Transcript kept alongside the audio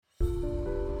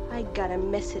I got a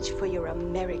message for your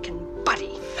American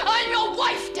buddy. I'm your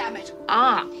wife, damn it!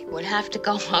 I would have to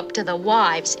go up to the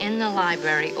wives in the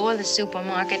library or the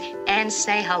supermarket and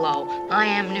say hello. I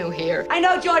am new here. I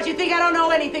know, George, you think I don't know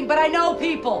anything, but I know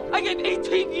people. I gave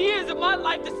 18 years of my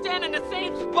life to stand in the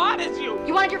same spot as you.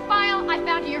 You wanted your file? I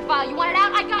found you your file. You wanted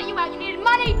out? I got you out. You needed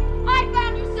money? I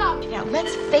found you some. Now,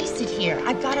 let's face it here.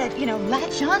 I've got to,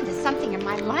 latch on to something in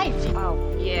my life.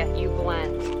 Oh, yeah, you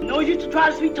blend. No use to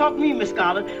try to sweet talk me, Miss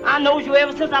Scarlett. I knows you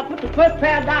ever since I put the first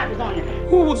pair of diapers on you.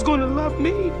 Who was gonna love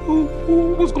me? Who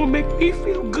was gonna make me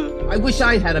feel good? I wish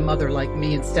I had a mother like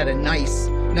me instead of nice.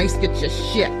 Nice gets you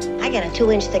shit. I got a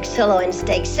 2-inch thick sirloin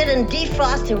steak sitting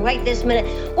defrosting right this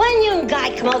minute. Why don't you and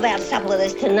Guy come over and have supper with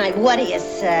us tonight? What do you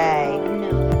say?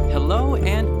 Hello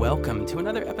and welcome to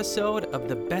another episode of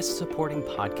the Best Supporting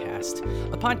Podcast,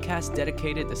 a podcast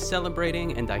dedicated to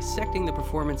celebrating and dissecting the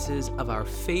performances of our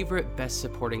favorite Best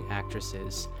Supporting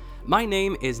actresses. My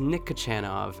name is Nick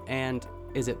Kachanov, and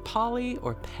is it Polly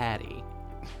or Patty?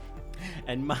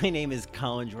 And my name is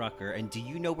Colin Drucker, and do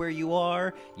you know where you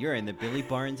are? You're in the Billy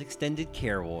Barnes Extended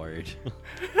Care Ward.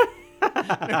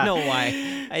 I don't know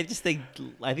why. I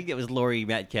think it was Laurie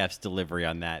Metcalf's delivery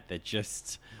on that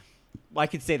just... Well, I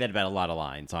could say that about a lot of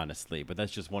lines, honestly, but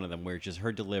that's just one of them where just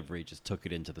her delivery just took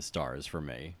it into the stars for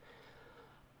me.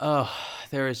 Oh,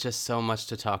 there is just so much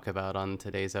to talk about on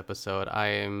today's episode.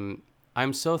 I'm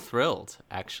so thrilled,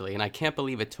 actually, and I can't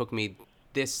believe it took me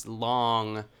this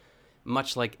long,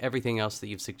 much like everything else that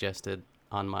you've suggested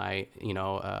on my,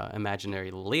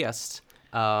 imaginary list.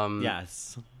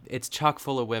 Yes. It's chock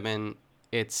full of women.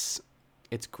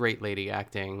 It's great lady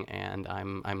acting, and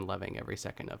I'm loving every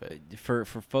second of it. For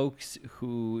folks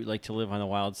who like to live on the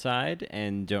wild side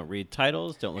and don't read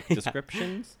titles, don't look at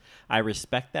descriptions, I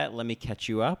respect that. Let me catch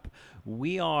you up.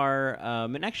 We are,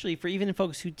 and actually for even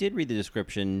folks who did read the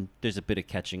description, there's a bit of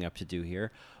catching up to do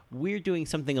here. We're doing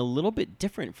something a little bit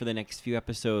different for the next few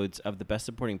episodes of the Best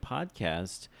Supporting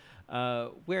Podcast.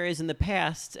 Whereas in the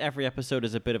past, every episode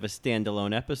is a bit of a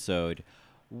standalone episode.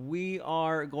 We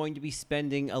are going to be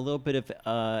spending a little bit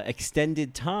of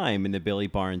extended time in the Billy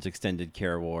Barnes Extended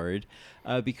Care Ward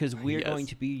because we're going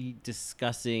to be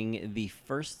discussing the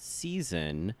first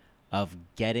season of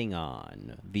Getting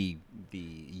On, the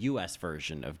U.S.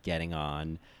 version of Getting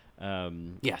On,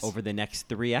 over the next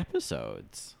 3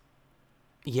 episodes.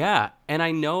 Yeah, and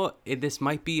I know this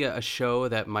might be a show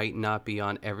that might not be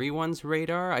on everyone's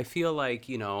radar. I feel like,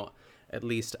 at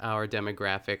least our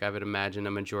demographic, I would imagine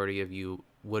a majority of you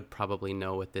would probably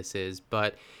know what this is,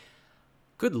 but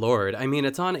good Lord. I mean,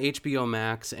 it's on HBO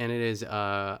Max, and it is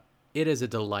a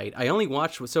delight. I only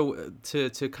watched, so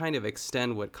to kind of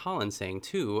extend what Colin's saying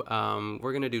too,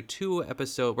 we're going to do 2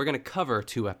 episodes, we're going to cover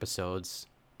 2 episodes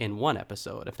in 1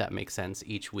 episode, if that makes sense,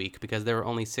 each week, because there were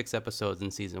only 6 episodes in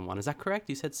season 1. Is that correct?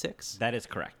 You said 6? That is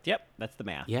correct. Yep, that's the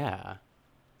math. Yeah.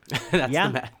 That's the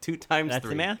math. 2 times that's 3.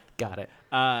 The math. Got it.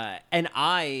 And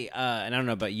I don't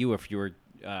know about you if you were,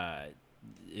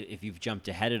 if you've jumped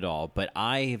ahead at all, but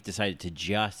I have decided to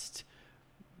just,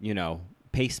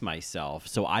 pace myself.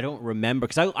 So I don't remember,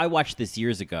 because I watched this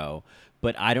years ago,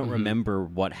 but I don't remember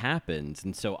what happens.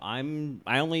 And so I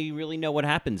only really know what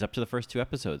happens up to the first 2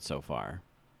 episodes so far.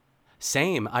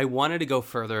 Same. I wanted to go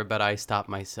further, but I stopped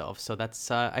myself. So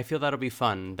that's, I feel that'll be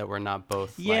fun that we're not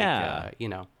both,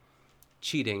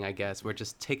 cheating, I guess. We're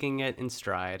just taking it in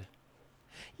stride.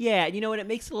 Yeah, and it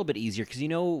makes it a little bit easier because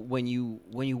when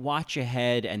you watch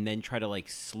ahead and then try to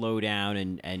slow down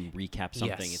and recap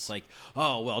something, it's like,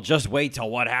 oh well, just wait till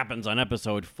what happens on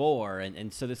episode 4,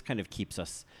 and so this kind of keeps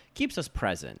us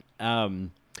present.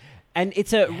 And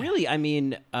it's really,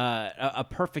 a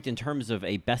perfect in terms of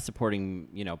a best supporting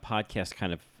podcast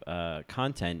kind of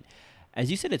content.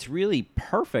 As you said, it's really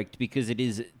perfect because it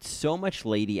is so much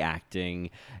lady acting.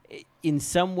 In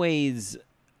some ways,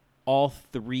 all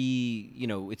 3,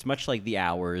 it's much like The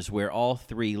Hours, where all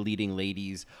 3 leading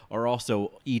ladies are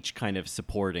also each kind of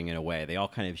supporting in a way. They all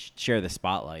kind of share the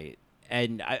spotlight.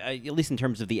 And I, at least in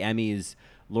terms of the Emmys,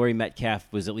 Laurie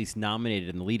Metcalf was at least nominated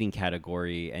in the leading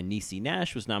category, and Niecy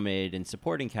Nash was nominated in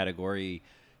supporting category.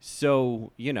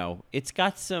 So, it's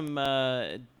got some,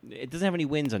 it doesn't have any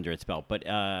wins under its belt, but,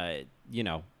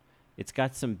 it's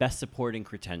got some best supporting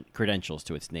credentials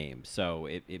to its name. So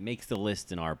it makes the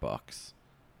list in our books.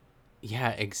 Yeah,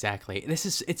 exactly.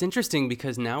 It's interesting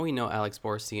because now we know Alex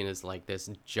Borstein is like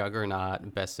this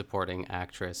juggernaut best supporting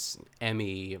actress.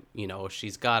 Emmy,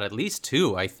 she's got at least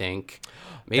 2, I think.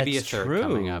 Maybe That's a third true.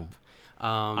 coming up.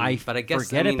 I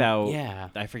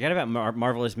forget about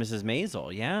Marvelous Mrs.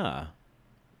 Maisel. Yeah.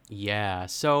 Yeah.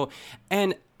 So,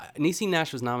 and Niecy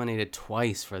Nash was nominated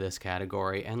twice for this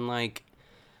category, and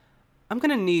I'm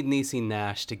going to need Niecy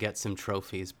Nash to get some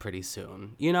trophies pretty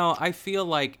soon. You know, I feel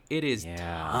like it is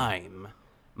time.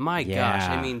 My gosh.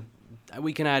 I mean,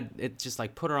 we can add it, just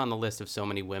like put her on the list of so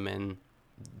many women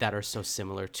that are so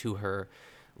similar to her.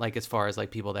 Like as far as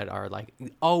like people that are like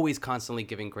always constantly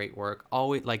giving great work,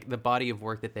 always like the body of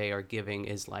work that they are giving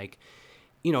is like,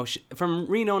 you know, from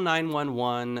Reno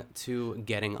 911 to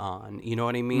Getting On, you know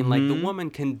what I mean? Like the woman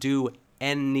can do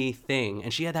anything.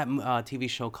 And she had that TV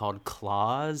show called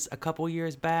Claws a couple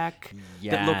years back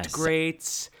that looked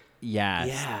great. Yes.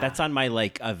 Yeah. That's on my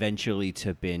like eventually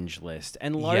to binge list.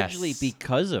 And largely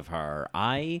because of her.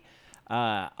 I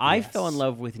fell in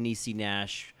love with Niecy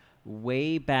Nash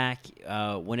way back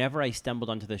whenever I stumbled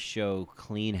onto the show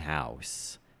Clean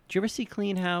House. Did you ever see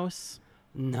Clean House?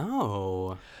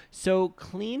 No. So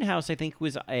Clean House, I think,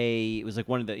 was like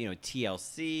one of the, you know,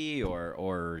 TLC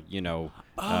or you know.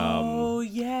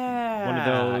 One of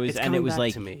those, it's and it was back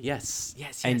like to me. Yes.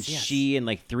 And she and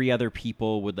like 3 other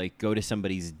people would like go to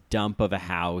somebody's dump of a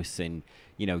house and,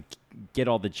 you know, get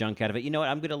all the junk out of it. You know what?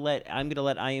 I'm gonna let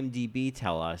IMDb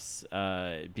tell us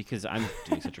because I'm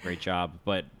doing such a great job.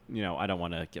 But you know, I don't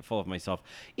want to get full of myself.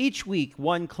 Each week,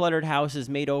 one cluttered house is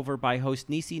made over by host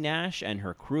Niecy Nash and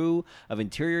her crew of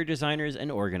interior designers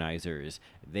and organizers.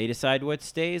 They decide what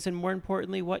stays and, more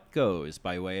importantly, what goes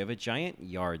by way of a giant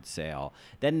yard sale.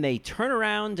 Then they turn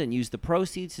around and use the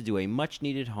proceeds to do a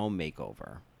much-needed home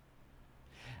makeover.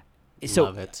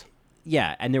 Love it.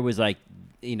 Yeah, and there was like,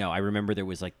 you know, I remember there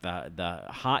was like the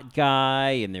hot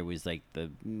guy, and there was like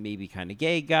the maybe kind of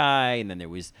gay guy, and then there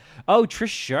was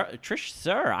Trish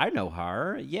Sir, I know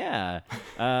her, yeah,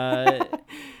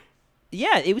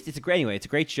 yeah. It's a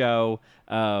great show,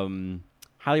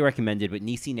 highly recommended. But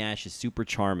Niecy Nash is super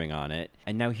charming on it,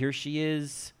 and now here she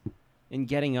is in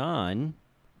Getting On,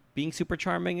 being super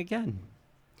charming again.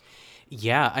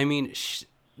 Yeah, I mean.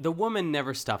 The woman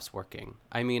never stops working.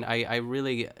 I mean, I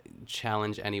really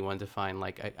challenge anyone to find,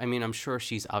 like, I mean, I'm sure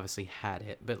she's obviously had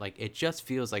it, but, like, it just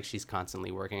feels like she's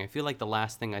constantly working. I feel like the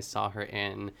last thing I saw her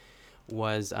in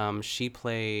was she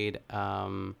played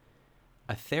a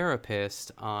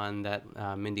therapist on that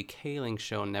Mindy Kaling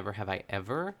show, Never Have I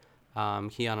Ever.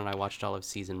 Keon and I watched all of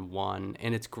season 1,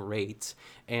 and it's great.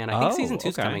 And I think season 2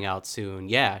 is coming out soon.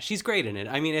 Yeah, she's great in it.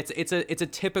 I mean, it's a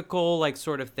typical, like,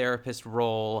 sort of therapist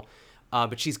role.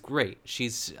 But she's great.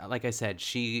 She's, like I said,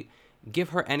 give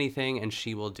her anything and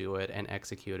she will do it and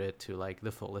execute it to like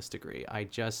the fullest degree.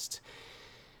 It's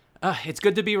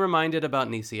good to be reminded about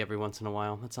Niecy every once in a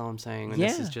while. That's all I'm saying. And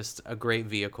this is just a great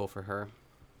vehicle for her.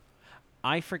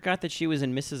 I forgot that she was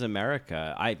in Mrs.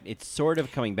 America. It's sort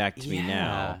of coming back to me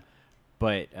now,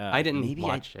 but I didn't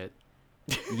watch it.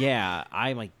 Yeah,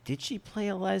 I'm like, did she play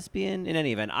a lesbian? In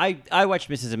any event, I watched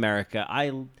Mrs. America.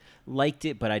 I liked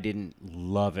it, but I didn't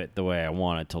love it the way I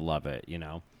wanted to love it, you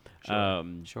know?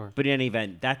 Sure. But in any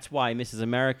event, that's why Mrs.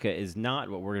 America is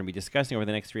not what we're going to be discussing over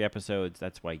the next 3 episodes.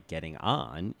 That's why Getting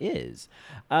On is.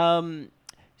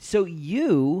 So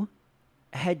you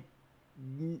had...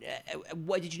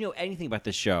 What did you know anything about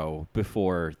the show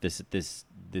before this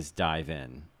dive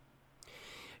in?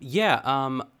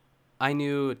 Yeah, I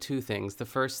knew 2 things. The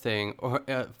first thing, or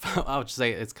I'll just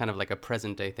say it's kind of like a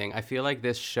present day thing. I feel like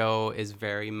this show is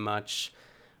very much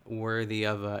worthy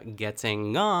of a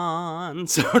Getting On,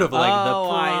 sort of like the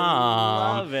prom.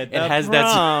 I love it. It has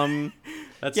prom.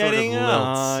 That Getting sort of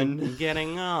On.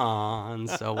 Getting On.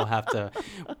 So we'll have to,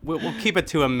 we'll keep it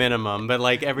to a minimum. But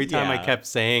like every time I kept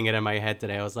saying it in my head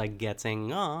today, I was like,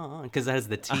 Getting On, because it has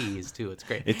the T's too. It's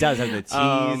great. It does have the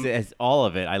T's. It has all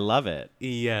of it. I love it.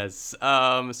 Yes.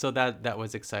 So that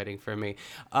was exciting for me.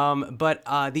 But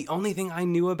the only thing I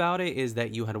knew about it is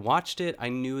that you had watched it. I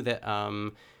knew that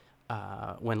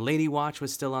when Lady Watch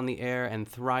was still on the air and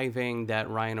thriving,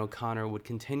 that Ryan O'Connor would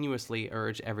continuously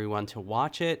urge everyone to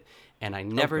watch it. And I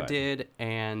never did,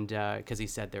 and because he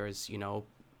said there was, you know,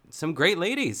 some great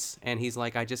ladies. And he's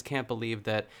like, I just can't believe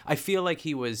that. I feel like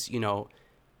he was, you know,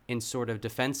 in sort of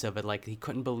defense of it. Like, he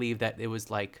couldn't believe that it was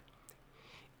like,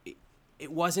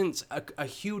 it wasn't a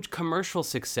huge commercial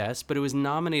success, but it was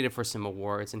nominated for some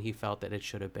awards. And he felt that it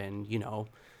should have been, you know,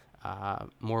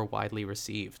 more widely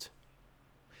received.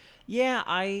 Yeah,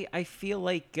 I feel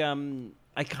like...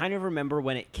 I kind of remember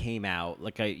when it came out,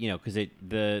 like because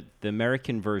the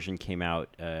American version came out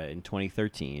in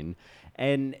 2013,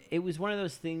 and it was one of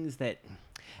those things that,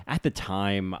 at the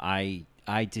time, I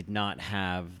did not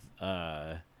have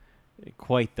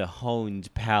quite the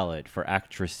honed palate for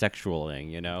actress-sexualing,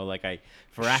 you know,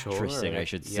 for actressing, I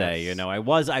should say, you know, I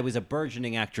was a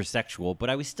burgeoning actress-sexual, but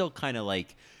I was still kind of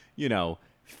like, you know,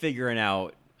 figuring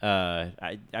out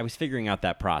I was figuring out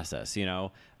that process, you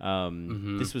know.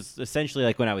 This was essentially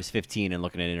like when I was 15 and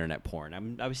looking at internet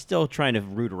porn. I was still trying to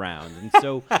root around, and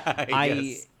so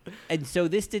and so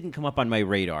this didn't come up on my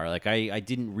radar. Like I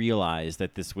didn't realize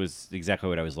that this was exactly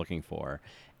what I was looking for.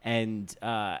 And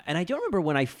I don't remember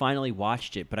when I finally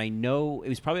watched it, but I know it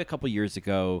was probably a couple years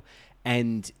ago,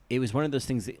 and it was one of those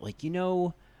things that, like, you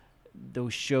know,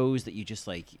 those shows that you just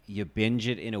like you binge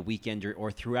it in a weekend or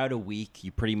throughout a week.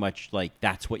 You pretty much like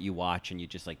that's what you watch, and you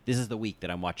just like, this is the week that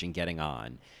I'm watching Getting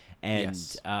On, and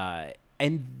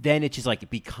and then it just like it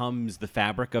becomes the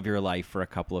fabric of your life for a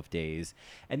couple of days,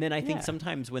 and then I think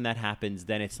sometimes when that happens,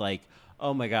 then it's like,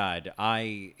 oh my God,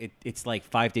 it's like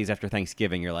 5 days after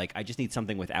Thanksgiving. You're like, I just need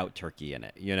something without turkey in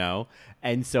it, you know?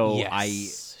 And so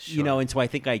you know, and so I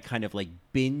think I kind of like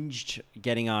binged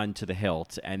Getting On to the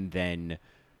hilt and then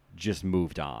just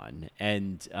moved on.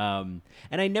 And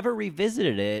I never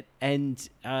revisited it. And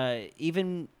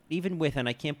even with, and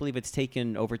I can't believe it's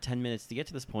taken over 10 minutes to get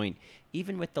to this point,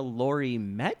 even with the Laurie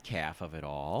Metcalf of it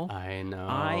all. I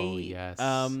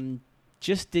know,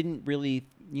 just didn't really,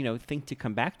 you know, think to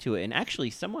come back to it. And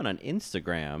actually someone on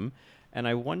Instagram, and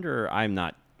I wonder, I'm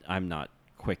not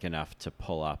quick enough to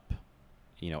pull up,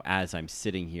 you know, as I'm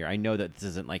sitting here. I know that this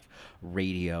isn't like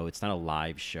radio, it's not a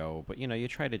live show, but you know, you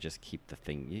try to just keep the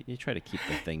thing, you try to keep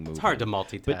the thing moving. It's hard to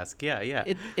multitask. But yeah.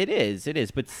 It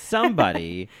is. But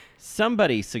somebody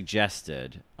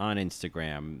suggested on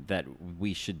Instagram that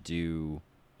we should do,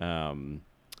 I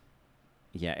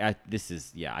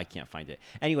can't find it.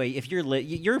 Anyway, if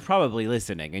you're probably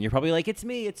listening and you're probably like, it's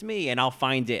me, and I'll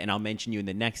find it and I'll mention you in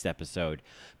the next episode.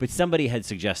 But somebody had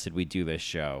suggested we do this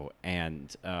show,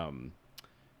 and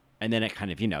then it kind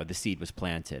of, you know, the seed was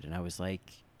planted, and I was like,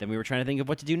 then we were trying to think of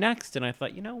what to do next, and I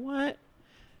thought, you know what?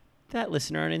 That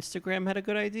listener on Instagram had a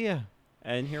good idea,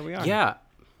 and here we are. Yeah.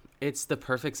 It's the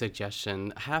perfect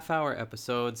suggestion. Half-hour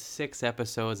episodes, 6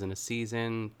 episodes in a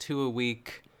season, 2 a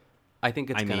week. I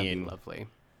think it's gonna be lovely,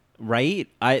 right?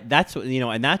 That's, you know,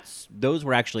 and those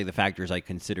were actually the factors I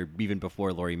considered even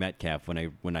before Laurie Metcalf. When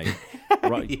I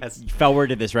fell word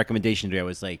to this recommendation today, I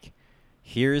was like,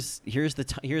 here's the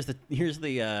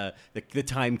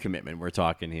time commitment we're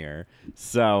talking here.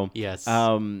 So yes.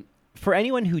 For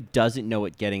anyone who doesn't know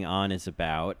what Getting On is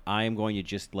about, I am going to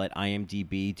just let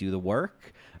IMDb do the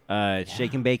work.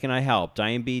 Shake and Bake and I helped.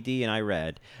 IMBD and I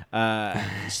read.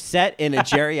 Set in a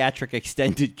geriatric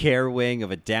extended care wing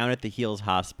of a down-at-the-heels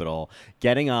hospital,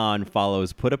 Getting On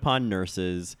follows put-upon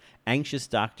nurses, anxious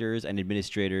doctors, and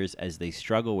administrators as they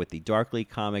struggle with the darkly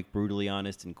comic, brutally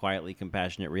honest, and quietly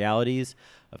compassionate realities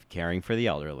of caring for the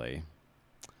elderly.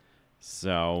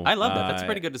 So I love that. That's a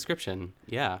pretty good description.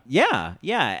 Yeah.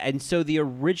 And so the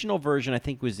original version, I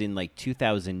think, was in like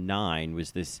 2009,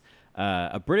 was this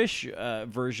a British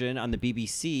version on the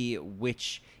BBC,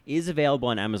 which is available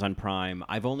on Amazon Prime.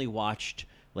 I've only watched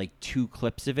like 2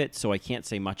 clips of it, so I can't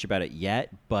say much about it yet.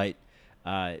 But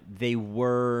there's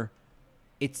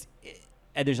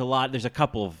a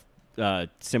couple of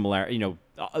similar. You know,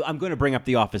 I'm going to bring up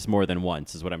The Office more than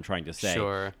once, is what I'm trying to say.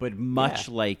 Sure. But much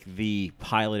like the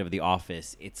pilot of The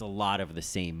Office, it's a lot of the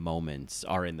same moments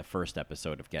are in the first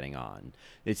episode of Getting On.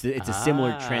 It's a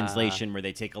similar translation where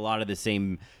they take a lot of the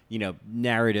same, you know,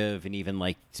 narrative and even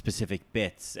like specific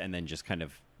bits and then just kind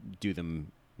of do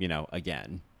them, you know,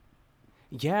 again.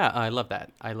 Yeah, I love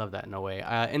that. In a way.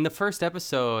 In the first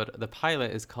episode, the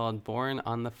pilot is called Born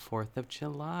on the 4th of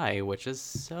July, which is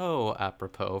so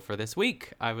apropos for this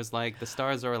week. I was like, the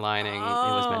stars are aligning. It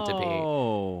was meant to be.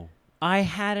 Oh, I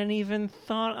hadn't even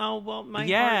thought. Oh, well, my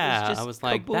heart was just I was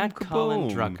like, kaboom, that kaboom. Colin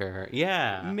Drucker.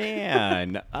 Yeah.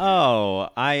 Man.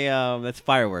 That's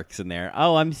fireworks in there.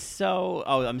 I'm so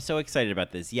excited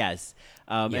about this. Yes.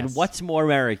 Yes. And what's more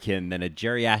American than a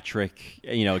geriatric,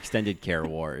 you know, extended care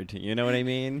ward? You know what I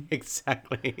mean?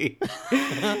 Exactly.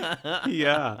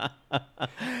 Yeah.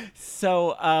 So,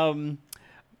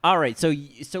 all right. So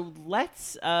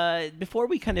let's before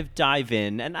we kind of dive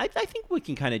in, and I think we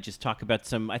can kind of just talk about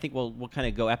some. I think we'll kind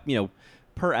of go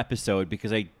per episode,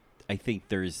 because I think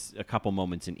there's a couple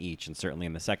moments in each, and certainly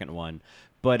in the second one.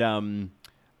 But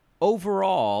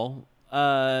overall,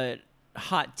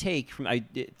 hot take from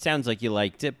it sounds like you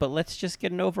liked it, but let's just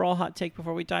get an overall hot take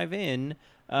before we dive in.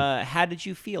 How did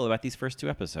you feel about these first 2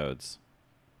 episodes?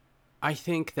 I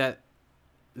think that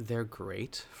they're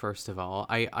great. First of all,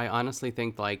 I honestly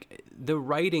think like the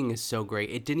writing is so great.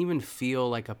 It didn't even feel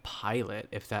like a pilot,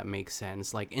 if that makes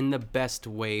sense, like in the best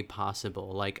way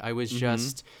possible. Like I was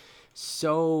just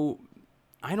so,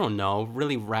 I don't know,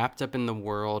 really wrapped up in the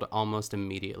world almost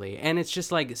immediately. And it's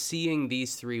just like seeing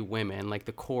these 3 women, like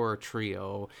the core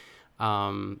trio,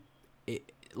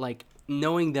 like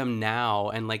knowing them now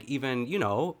and like even,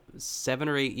 7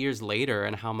 or 8 years later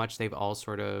and how much they've all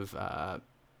sort of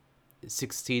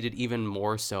succeeded even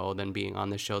more so than being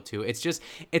on the show too. It's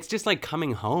just like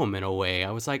coming home in a way.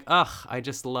 I was like, I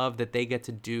just love that they get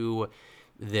to do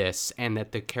this and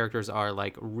that the characters are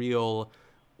like real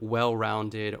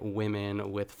well-rounded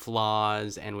women with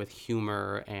flaws and with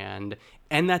humor and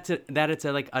that it's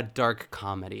like a dark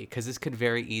comedy, because this could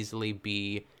very easily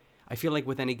be, I feel like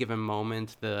with any given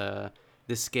moment the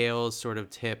scales sort of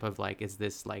tip of like, is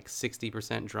this like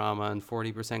 60% drama and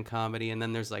 40% comedy, and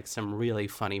then there's like some really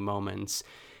funny moments,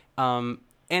 and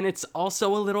it's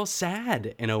also a little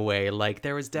sad in a way. Like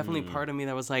there was definitely part of me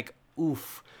that was like,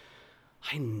 oof,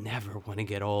 I never want to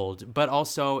get old. But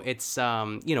also it's,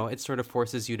 it sort of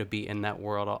forces you to be in that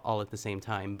world all at the same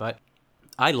time. But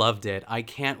I loved it. I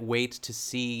can't wait to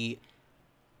see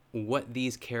what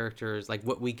these characters, like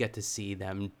what we get to see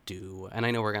them do. And I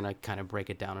know we're going to kind of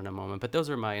break it down in a moment, but those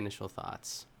are my initial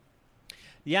thoughts.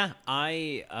 Yeah,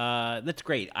 that's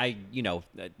great.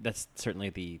 That's certainly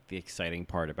the exciting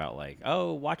part about like,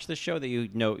 oh, watch the show that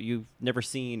you've never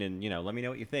seen, and let me know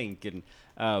what you think. And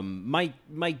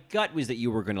my gut was that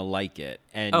you were gonna like it,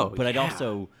 and I'd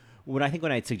also when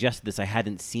I suggested this, I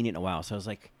hadn't seen it in a while, so I was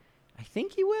like, I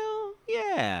think you will,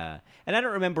 yeah. And I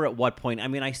don't remember at what point. I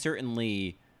mean, I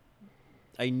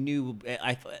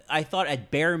thought at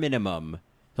bare minimum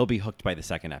he'll be hooked by the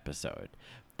second episode.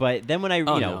 But then when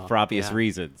for obvious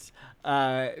reasons,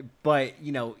 but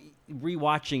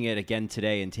rewatching it again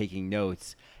today and taking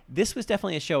notes, this was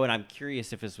definitely a show, and I'm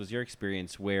curious if this was your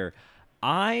experience, where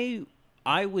I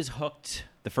was hooked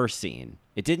the first scene.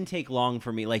 It didn't take long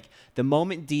for me. Like the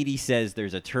moment Dee Dee says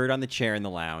there's a turd on the chair in the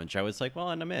lounge, I was like,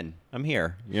 well, and I'm in. I'm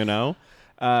here,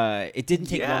 It didn't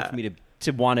take long for me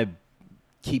to want to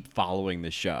keep following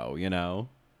the show,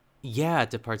 Yeah,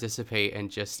 to participate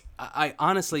and just, I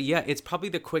honestly, it's probably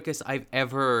the quickest I've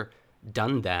ever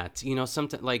done that.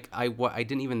 Something like I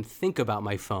didn't even think about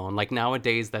my phone. Like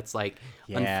nowadays, that's like,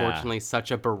 unfortunately,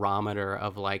 such a barometer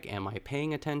of like, am I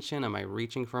paying attention? Am I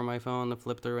reaching for my phone to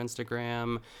flip through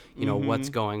Instagram? What's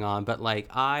going on? But like,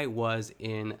 I was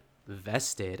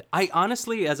invested. I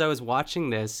honestly, as I was watching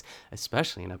this,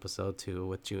 especially in episode 2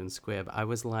 with June Squibb, I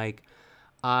was like,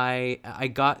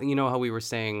 I got, how we were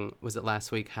saying, was it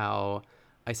last week, how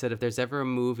I said if there's ever a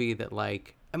movie that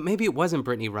like, maybe it wasn't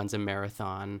Brittany Runs a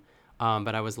Marathon,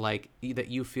 but I was like, that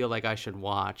you feel like I should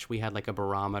watch. We had like a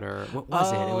barometer. What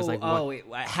was it? It was like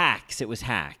Hacks. It was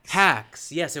Hacks.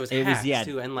 Hacks. Yes, it was Hacks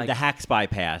too. And like the Hacks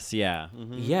bypass. Yeah.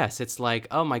 Mm-hmm. Yes, it's like,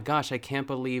 oh my gosh, I can't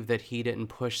believe that he didn't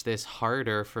push this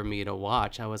harder for me to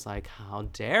watch. I was like, how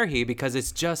dare he? Because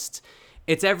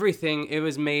it's everything. It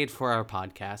was made for our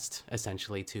podcast,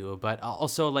 essentially, too. But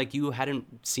also, like, you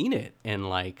hadn't seen it in,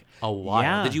 like, a while.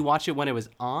 Yeah. Did you watch it when it was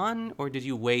on, or did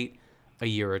you wait a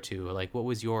year or two? Like, what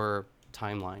was your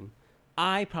timeline?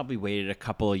 I probably waited a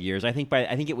couple of years. I think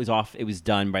it was off. It was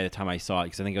done by the time I saw it,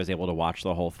 because I think I was able to watch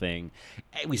the whole thing.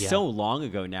 It was so long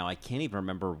ago now. I can't even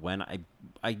remember when.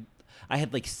 I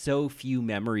had, like, so few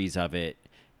memories of it.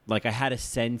 Like, I had a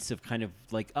sense of kind of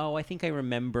like, oh, I think I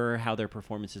remember how their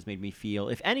performances made me feel.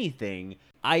 If anything,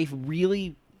 I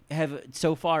really have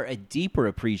so far a deeper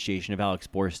appreciation of Alex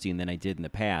Borstein than I did in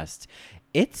the past.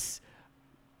 It's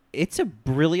a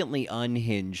brilliantly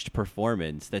unhinged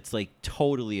performance that's like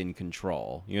totally in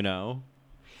control,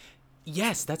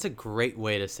 Yes, that's a great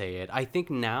way to say it. I think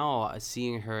now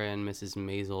seeing her in Mrs.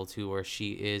 Maisel too, where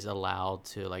she is allowed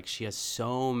to, like, she has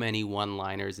so many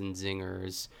one-liners and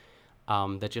zingers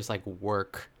that just like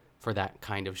work for that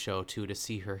kind of show too. To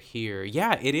see her here,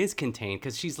 it is contained,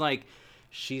 because she's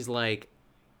like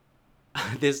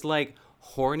this like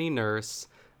horny nurse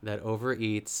that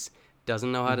overeats,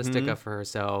 doesn't know how to stick up for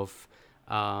herself,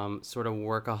 sort of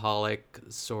workaholic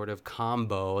sort of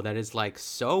combo that is like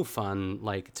so fun,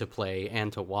 like to play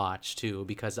and to watch too,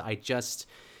 because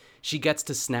she gets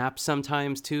to snap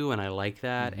sometimes too, and I like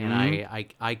that. And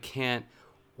I can't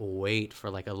wait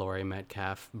for like a Laurie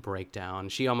Metcalf breakdown.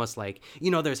 She almost like,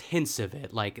 there's hints of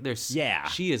it, like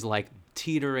she is like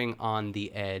teetering on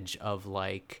the edge of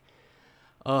like,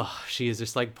 she is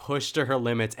just like pushed to her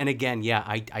limits. And again,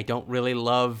 I don't really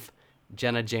love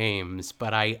Jenna James,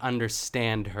 but I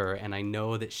understand her, and I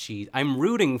know that I'm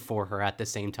rooting for her at the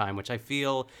same time, which I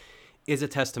feel is a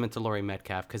testament to Laurie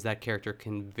Metcalf, because that character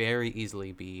can very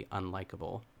easily be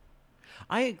unlikable.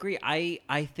 I agree.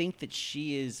 I think that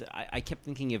she is. I kept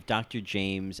thinking of Dr.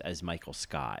 James as Michael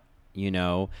Scott,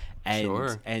 and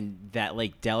and that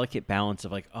like delicate balance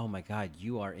of like, oh my God,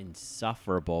 you are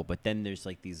insufferable, but then there's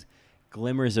like these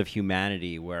glimmers of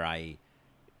humanity where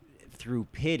through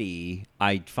pity,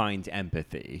 I find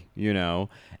empathy,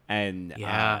 and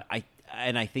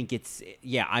I think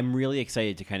I'm really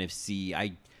excited to kind of see.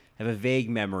 I have a vague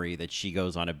memory that she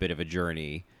goes on a bit of a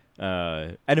journey.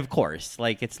 And of course,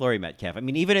 like, it's Laurie Metcalf. I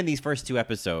mean, even in these first 2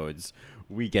 episodes,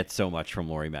 we get so much from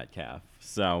Laurie Metcalf.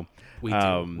 So we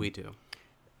do.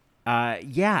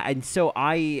 Yeah, and so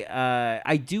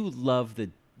I do love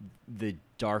the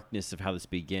darkness of how this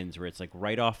begins, where it's like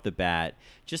right off the bat,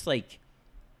 just like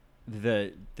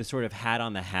the sort of hat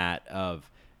on the hat of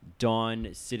Dawn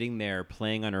sitting there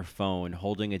playing on her phone,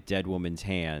 holding a dead woman's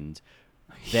hand,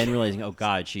 then realizing, oh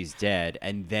God, she's dead,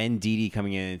 and then Dee Dee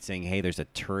coming in and saying, hey, there's a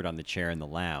turd on the chair in the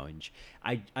lounge.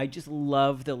 I just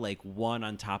love the like one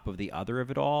on top of the other of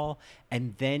it all,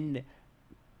 and then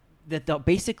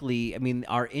basically, I mean,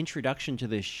 our introduction to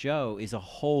this show is a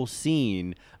whole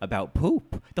scene about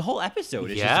poop. The whole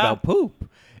episode is just about poop.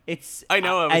 I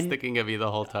know, I was thinking of you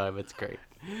the whole time. It's great.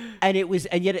 And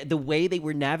yet the way they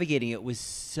were navigating it was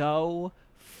so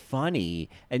funny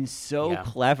and so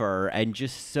clever and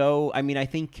just so, I mean, I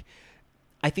think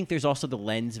there's also the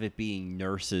lens of it being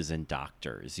nurses and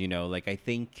doctors, you know, like I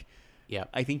think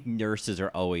nurses are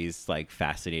always like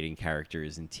fascinating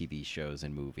characters in TV shows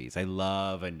and movies. I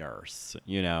love a nurse,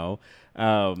 you know?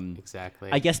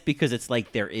 Exactly. I guess because it's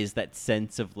like there is that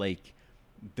sense of like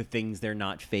the things they're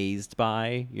not fazed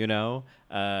by, you know?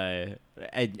 So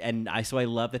I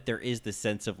love that there is this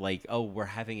sense of like, oh, we're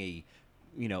having a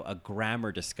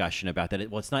grammar discussion about that.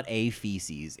 It's not a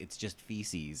feces, it's just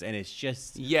feces. And it's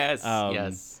just... Yes.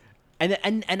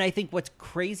 And I think what's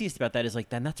craziest about that is like,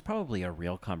 then that's probably a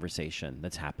real conversation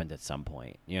that's happened at some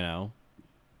point, you know?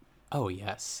 Oh,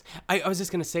 yes. I was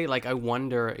just going to say, like, I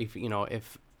wonder if, you know,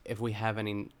 if we have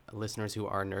any listeners who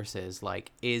are nurses,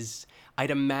 like,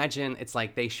 I'd imagine it's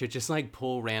like they should just like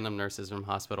pull random nurses from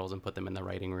hospitals and put them in the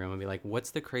writing room and be like,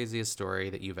 what's the craziest story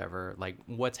that you've ever, like,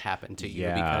 what's happened to you?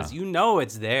 Because you know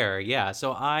it's there. Yeah.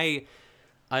 So I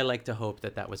like to hope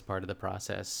that was part of the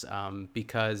process,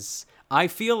 because I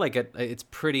feel like it's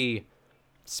pretty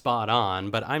spot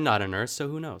on, but I'm not a nurse, so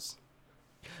who knows?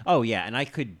 Oh yeah, and I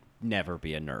could never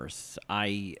be a nurse.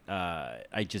 I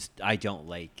don't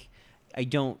like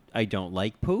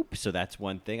poop, so that's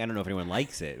one thing. I don't know if anyone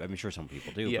likes it. I'm sure some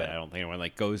people do, but I don't think anyone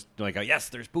like goes like, oh, yes,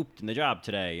 there's poop in the job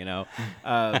today, you know.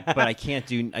 But I can't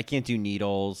do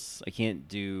needles. I can't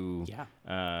do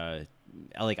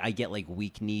like I get like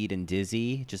weak kneed and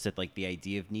dizzy just at like the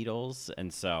idea of needles,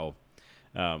 and so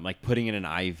like putting in an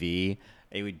IV,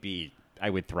 I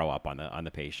would throw up on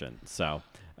the patient. So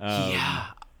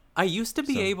I used to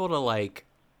be able to like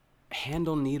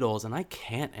handle needles, and I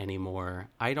can't anymore.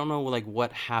 I don't know like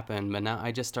what happened, but now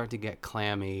I just start to get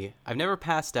clammy. I've never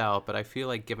passed out, but I feel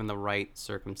like given the right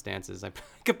circumstances, I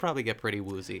could probably get pretty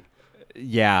woozy.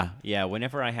 Yeah.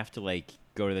 Whenever I have to like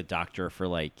go to the doctor for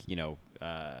like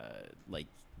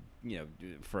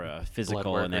for a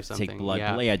physical and have to take blood,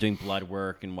 doing blood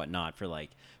work and whatnot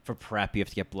for prep, you have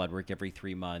to get blood work every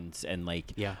 3 months, and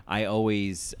like I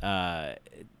always they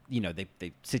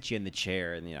sit you in the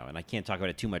chair, and and I can't talk about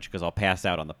it too much because I'll pass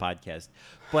out on the podcast,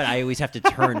 but I always have to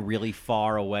turn really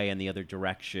far away in the other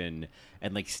direction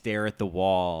and like stare at the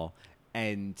wall.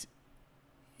 And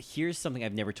here's something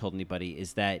I've never told anybody,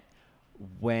 is that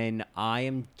when I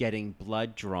am getting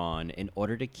blood drawn, in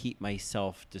order to keep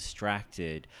myself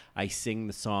distracted, I sing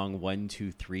the song 1,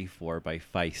 2, 3, 4 by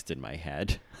Feist in my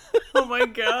head. Oh my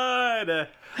God.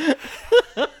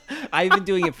 I've been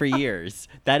doing it for years.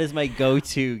 That is my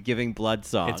go-to giving blood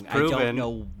song. It's proven. I don't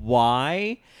know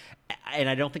why, and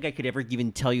I don't think I could ever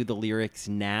even tell you the lyrics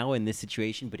now in this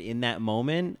situation, but in that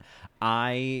moment,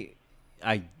 I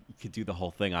could do the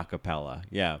whole thing a cappella.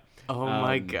 Yeah. Oh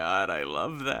my God, I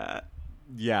love that.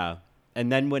 Yeah. And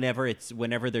then whenever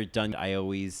they're done, I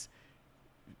always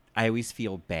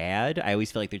feel bad. I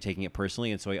always feel like they're taking it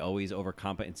personally, and so I always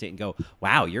overcompensate and go,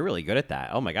 "Wow, you're really good at that.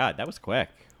 Oh my God, that was quick.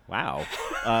 Wow."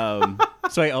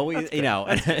 So I always,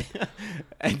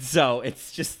 and so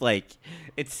it's just like,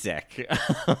 it's sick.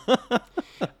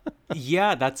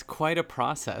 Yeah, that's quite a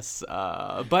process.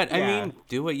 But I mean,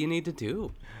 do what you need to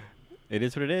do. It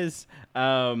is what it is.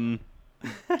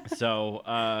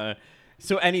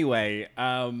 So anyway,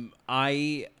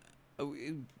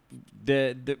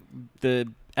 the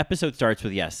episode starts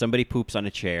with somebody poops on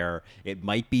a chair. It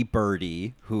might be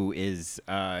Birdie, who is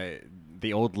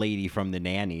the old lady from The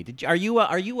Nanny. Are you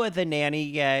The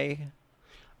Nanny gay?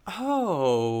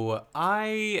 Oh,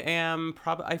 I am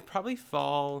probably. I probably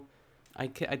fall.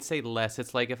 I'd say less.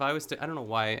 It's like if I was to. I don't know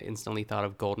why I instantly thought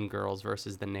of Golden Girls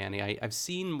versus The Nanny. I've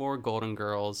seen more Golden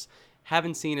Girls.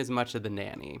 Haven't seen as much of The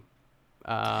Nanny.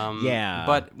 Yeah.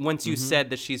 But once you said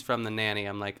that she's from The Nanny,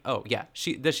 I'm like, oh yeah.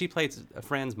 Does she play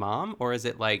Fran's mom, or is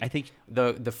it like I think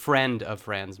the friend of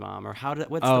Fran's mom, or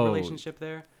what's the relationship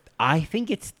there? I think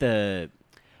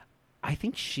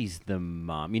she's the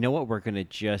mom. You know what? We're gonna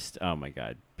just. Oh my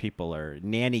God, people are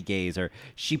nanny gays. Or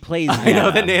she plays. I know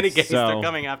the nanny gays. They're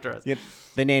coming after us.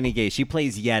 The nanny gays. She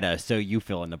plays Yetta. So you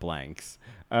fill in the blanks.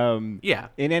 Yeah.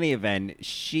 In any event,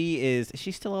 she's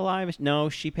still alive? No,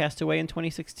 she passed away in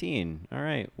 2016. All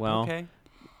right. Well. Okay.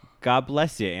 God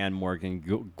bless you, Anne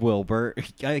Morgan Gilbert.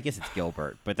 I guess it's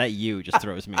Gilbert, but that you just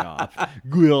throws me off.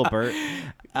 Gilbert.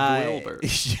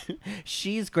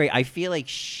 She's great. I feel like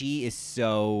she is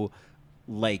so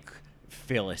like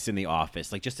Phyllis in The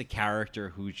Office, like just a character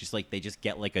who's just like they just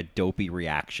get like a dopey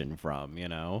reaction from, you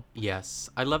know? Yes,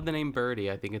 I love the name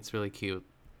Birdie. I think it's really cute.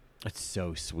 It's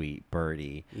so sweet,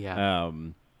 Birdie. Yeah.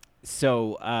 And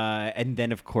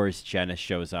then of course Jenna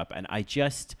shows up, and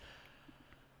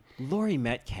Laurie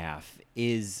Metcalf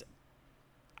is,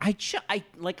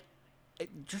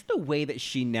 just the way that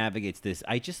she navigates this.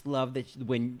 I just love that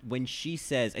when she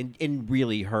says, and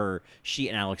really she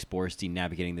and Alex Borstein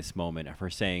navigating this moment of her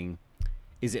saying,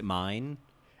 "Is it mine?"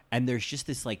 And there's just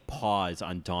this like pause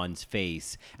on Dawn's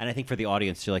face, and I think for the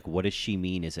audience, they're like, "What does she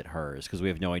mean? Is it hers?" Because we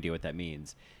have no idea what that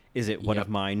means. Is it one of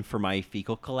mine for my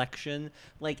fecal collection?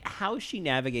 Like how she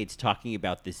navigates talking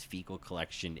about this fecal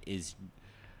collection is.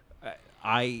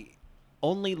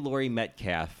 Only Laurie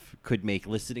Metcalf could make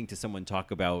listening to someone talk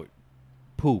about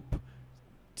poop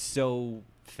so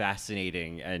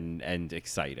fascinating and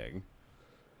exciting.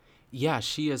 Yeah,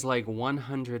 she is like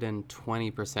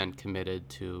 120% committed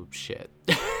to shit.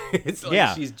 It's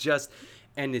like she's just,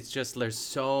 and it's just, there's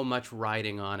so much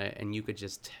riding on it, and you could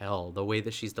just tell the way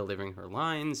that she's delivering her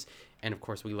lines. And of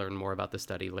course, we learn more about the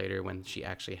study later when she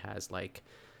actually has like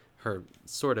her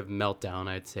sort of meltdown,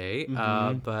 I'd say.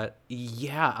 But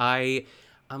yeah,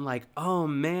 I'm like, oh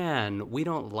man, we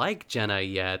don't like Jenna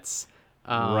yet.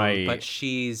 Right. But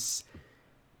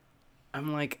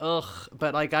I'm like, ugh,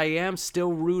 but like I am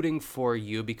still rooting for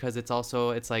you because it's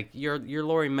like you're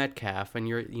Laurie Metcalf, and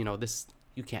this,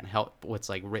 you can't help what's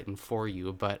like written for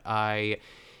you. But I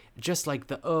just like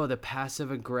the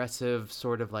passive aggressive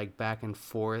sort of like back and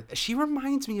forth. She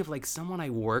reminds me of like someone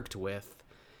I worked with.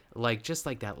 Like, just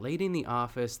like that lady in the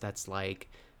office that's like,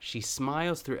 she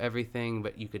smiles through everything,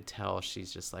 but you could tell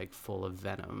she's just like full of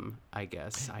venom, I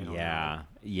guess. I don't know.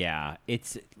 Yeah.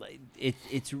 It's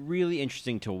really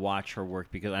interesting to watch her work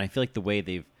because I feel like the way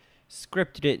they've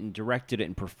scripted it and directed it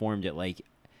and performed it, like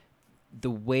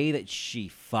the way that she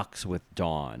fucks with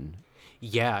Dawn.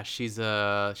 Yeah, she's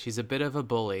a bit of a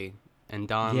bully, and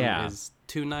Dawn is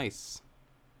too nice.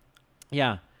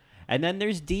 Yeah. And then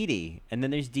there's Dee Dee.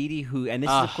 Who, and this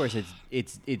is, of course,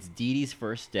 it's Dee Dee's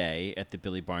first day at the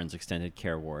Billy Barnes Extended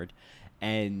Care Ward.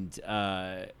 And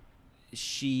I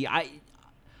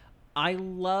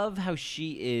love how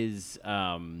she is,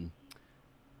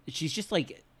 she's just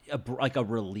like a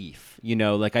relief, you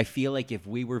know? Like, I feel like if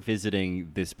we were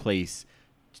visiting this place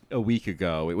a week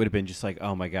ago, it would have been just like,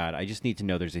 oh my God, I just need to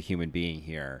know there's a human being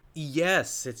here.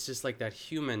 Yes, it's just like that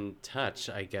human touch,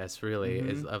 I guess, really,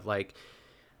 is of like,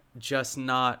 just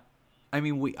not, I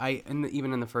mean,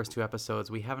 even in the first 2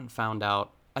 episodes, we haven't found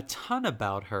out a ton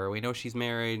about her. We know she's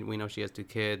married, we know she has 2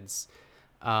 kids,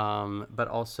 but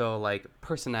also like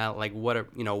personality, like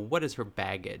what is her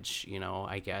baggage,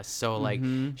 I guess. So like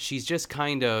she's just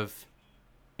kind of,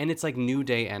 and it's like New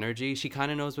Day energy. She kind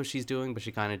of knows what she's doing, but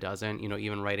she kind of doesn't,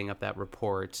 even writing up that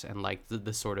report and like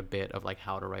the sort of bit of like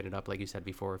how to write it up, like you said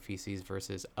before, feces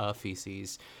versus a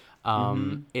feces.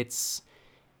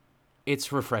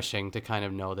 It's refreshing to kind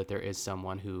of know that there is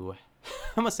someone who, I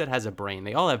almost said has a brain.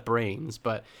 They all have brains,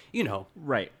 but,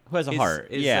 Right. Who has a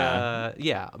heart.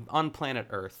 On planet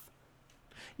Earth.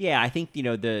 Yeah, I think,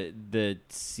 the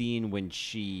scene when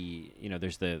she,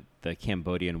 there's the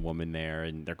Cambodian woman there,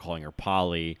 and they're calling her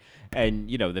Polly.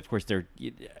 And, of course,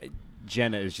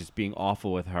 Jenna is just being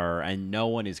awful with her, and no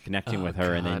one is connecting with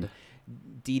her. God. And then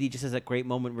Dee Dee just has that great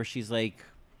moment where she's like,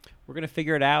 we're going to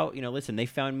figure it out. Listen, they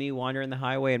found me wandering the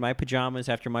highway in my pajamas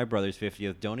after my brother's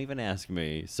 50th. Don't even ask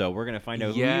me. So we're going to find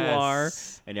out who you are,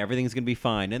 and everything's going to be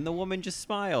fine. And the woman just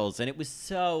smiles. And it was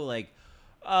so like,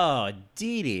 oh,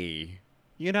 Dee Dee,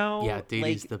 Yeah, Dee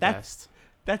Dee's the best.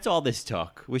 That's all this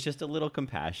took, was just a little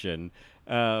compassion.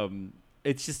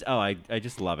 It's just, I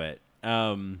just love it.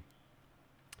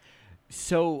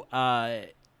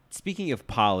 Speaking of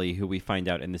Polly, who we find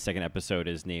out in the second episode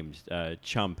is named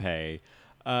Champey,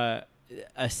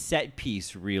 a set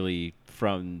piece really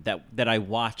from that I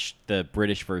watched the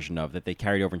British version of, that they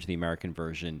carried over into the American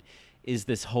version, is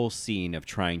this whole scene of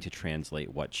trying to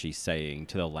translate what she's saying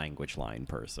to the language line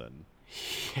person.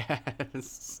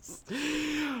 Yes.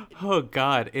 Oh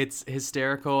God, it's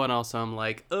hysterical, and also I'm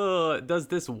like, does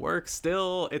this work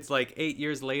still? It's like 8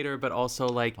 years later, but also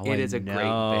like it is a great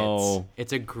bit.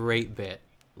 It's a great bit.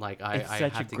 Like I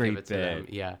have to give it to them.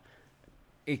 Yeah.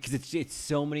 Because it's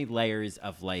so many layers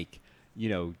of like, you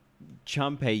know,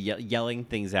 Champei yelling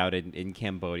things out in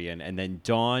Cambodian, and then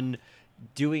Dawn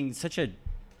doing such a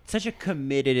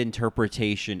committed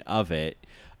interpretation of it.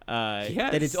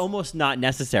 That it's almost not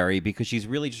necessary because she's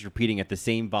really just repeating at the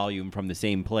same volume from the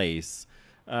same place.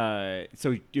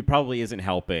 So it probably isn't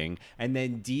helping. And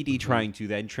then Dee Dee trying to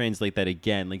then translate that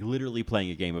again, like literally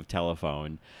playing a game of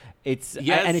telephone. And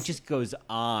it just goes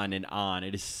on and on.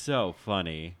 It is so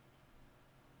funny.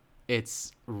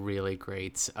 It's really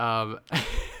great.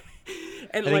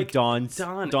 And I like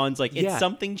think Dawn's like, it's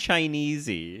something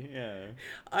Chinesey. Yeah.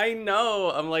 I know.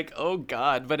 I'm like, oh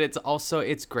God, but it's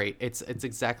great. It's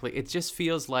exactly, it just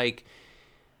feels like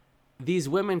these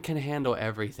women can handle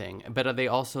everything, but they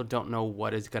also don't know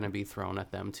what is going to be thrown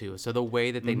at them too. So the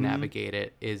way that they navigate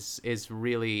it is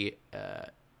really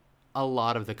a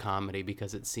lot of the comedy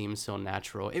because it seems so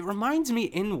natural. It reminds me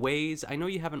in ways, I know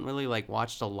you haven't really like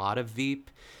watched a lot of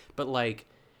Veep, but like,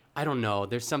 I don't know.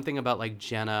 There's something about like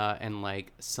Jenna and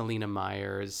like Selena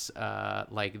Myers,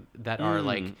 like that are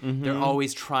like they're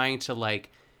always trying to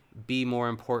like be more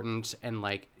important, and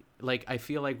like I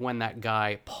feel like when that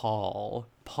guy Paul,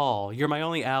 you're my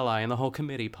only ally in the whole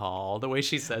committee, Paul. The way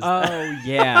she says, "Oh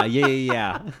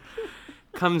yeah,"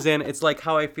 comes in. It's like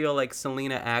how I feel like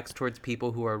Selena acts towards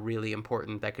people who are really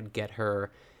important that could get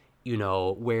her, you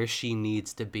know, where she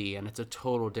needs to be, and it's a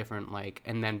total different like,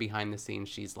 and then behind the scenes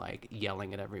she's like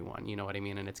yelling at everyone, you know what I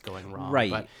mean, and it's going wrong.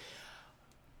 Right. But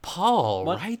Paul,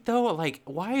 right though, like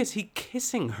why is he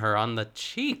kissing her on the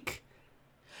cheek?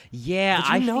 Yeah,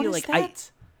 Did you notice feel like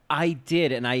that? I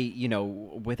did, and I, you know,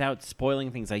 without spoiling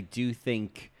things, I do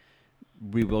think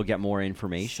we will get more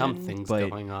information. Something's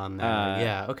going on there.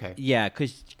 Yeah, okay. Yeah,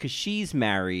 because she's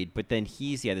married, but then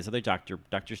he's this other Dr.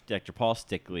 Paul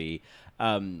Stickley.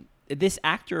 This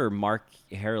actor Mark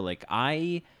Herlick,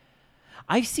 I've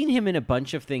seen him in a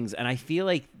bunch of things, and I feel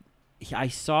like I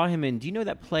saw him in. Do you know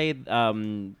that play,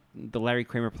 the Larry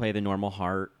Kramer play, The Normal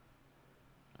Heart?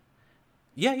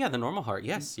 Yeah, The Normal Heart.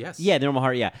 Yes. Yeah, The Normal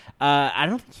Heart. Yeah.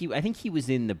 I think he was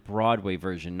in the Broadway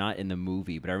version, not in the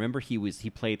movie. But I remember he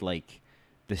played like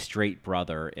the straight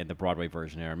brother in the Broadway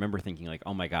version. And I remember thinking like,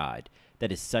 oh my God,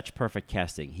 that is such perfect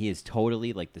casting. He is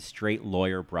totally like the straight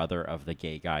lawyer brother of the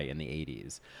gay guy in the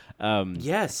 80s.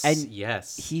 Yes. And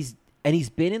yes. He's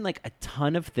been in like a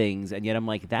ton of things, and yet I'm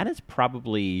like, that is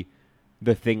probably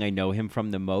the thing I know him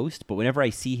from the most. But whenever I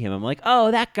see him, I'm like,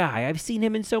 oh, that guy. I've seen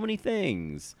him in so many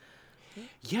things.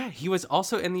 Yeah, he was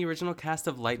also in the original cast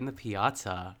of Light in the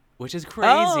Piazza, which is crazy.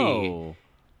 Oh.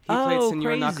 He played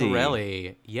Signor crazy.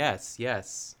 Nacarelli.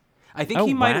 Yes. I think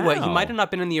he might have not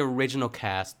been in the original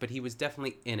cast, but he was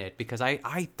definitely in it because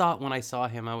I thought when I saw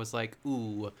him, I was like,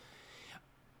 ooh,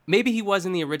 maybe he was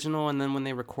in the original, and then when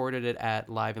they recorded it at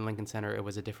Live in Lincoln Center, it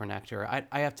was a different actor.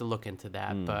 I have to look into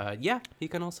that, but yeah, he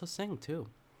can also sing too.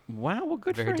 Wow, well,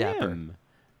 good Very for dapper.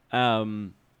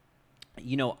 him.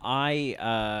 You know, I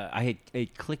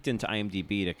had clicked into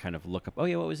IMDb to kind of look up, what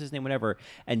was his name, whatever.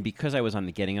 And because I was on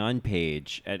the Getting On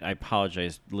page, and I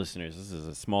apologize, listeners, this is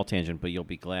a small tangent, but you'll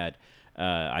be glad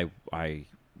I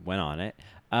went on it.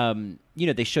 You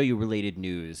know, they show you related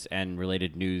news, and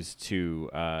related news to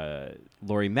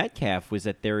Laurie Metcalf was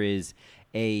that there is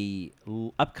a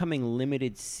upcoming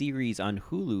limited series on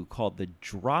Hulu called The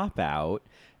Dropout,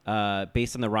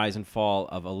 based on the rise and fall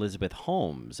of Elizabeth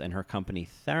Holmes and her company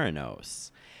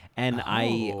Theranos. And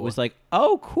I was like,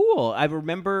 oh, cool. I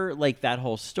remember like that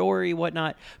whole story,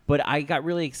 whatnot. But I got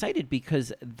really excited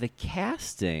because the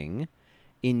casting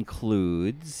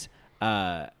includes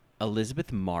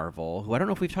Elizabeth Marvel, who I don't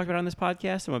know if we've talked about on this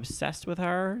podcast. I'm obsessed with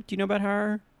her. Do you know about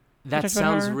her? That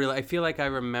sounds really. I feel like I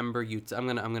remember you. I'm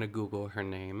gonna Google her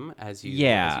name as you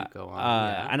go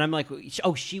on. And I'm like,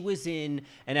 oh, she was in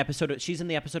an episode. She's in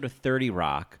the episode of 30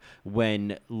 Rock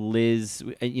when Liz.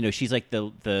 You know, she's like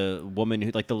the woman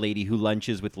who, like the lady who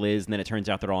lunches with Liz, and then it turns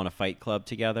out they're all in a fight club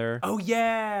together. Oh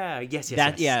yeah, yes.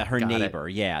 Yeah, her Got neighbor.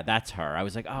 it. Yeah, that's her. I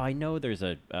was like, oh, I know. There's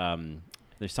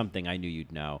something I knew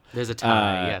you'd know. There's a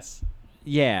tie. Yes.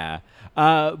 Yeah.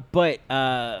 But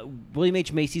William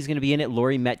H. Macy's going to be in it.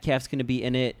 Laurie Metcalf's going to be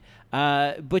in it.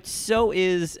 But so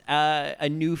is a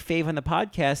new fave on the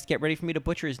podcast. Get ready for me to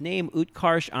butcher his name,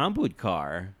 Utkarsh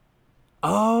Ambudkar.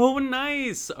 Oh,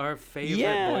 nice. Our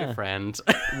favorite boyfriend.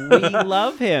 We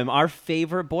love him. Our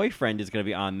favorite boyfriend is going to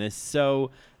be on this. So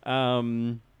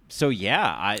So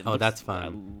yeah, that's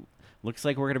fun. Looks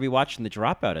like we're gonna be watching The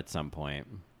Dropout at some point.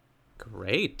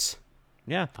 Great.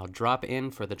 Yeah, I'll drop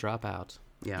in for The Dropout.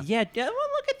 Yeah. Yeah. Well,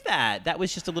 look at that. That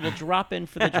was just a little drop in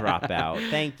for The Dropout.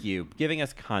 Thank you, giving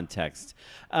us context.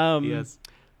 Yes.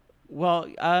 Well,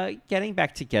 getting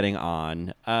back to Getting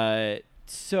On.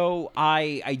 So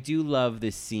I do love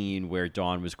this scene where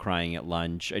Dawn was crying at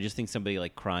lunch. I just think somebody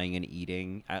like crying and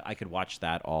eating. I could watch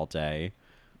that all day.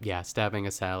 Yeah, stabbing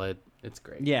a salad. It's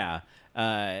great. Yeah.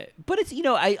 But it's,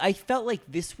 I felt like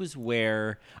this was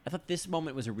where I thought this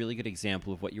moment was a really good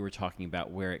example of what you were talking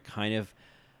about, where it kind of,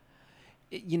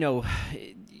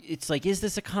 it's like, is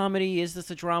this a comedy? Is this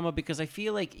a drama? Because I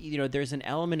feel like, there's an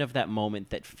element of that moment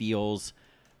that feels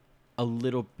a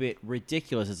little bit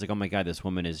ridiculous. It's like, oh my God, this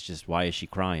woman is just, why is she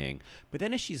crying? But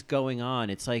then as she's going on,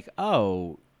 it's like,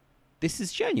 oh, this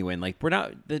is genuine. Like, we're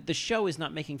not, the show is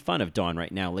not making fun of Dawn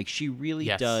right now. Like, she really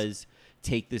does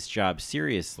take this job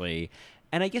seriously.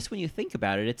 And I guess when you think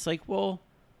about it, it's like, well,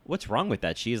 what's wrong with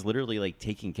that? She is literally like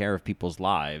taking care of people's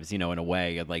lives, in a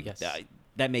way. And like,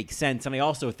 that makes sense. And I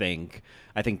also think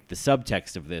the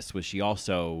subtext of this was she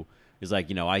also is like,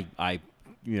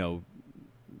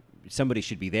 somebody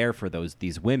should be there for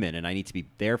these women, and I need to be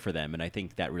there for them. And I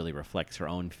think that really reflects her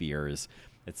own fears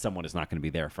that someone is not going to be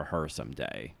there for her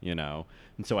someday, And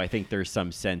so I think there's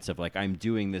some sense of like, I'm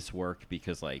doing this work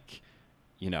because like,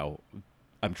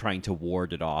 I'm trying to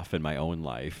ward it off in my own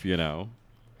life,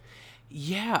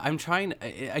 Yeah, I'm trying.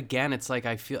 Again, it's like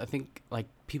I think like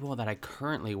people that I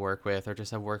currently work with or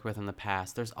just have worked with in the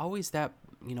past, there's always that,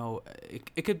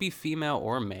 it could be female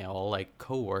or male, like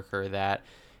coworker that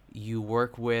you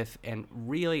work with, and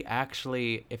really,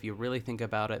 actually, if you really think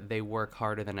about it, they work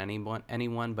harder than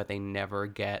anyone, but they never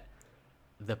get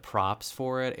the props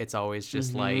for it. It's always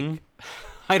just like,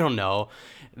 I don't know,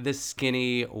 this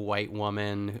skinny white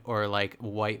woman or like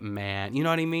white man. You know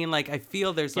what I mean? Like, I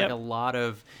feel there's like a lot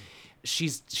of,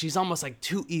 she's almost like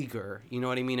too eager. You know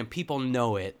what I mean? And people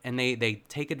know it, and they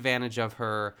take advantage of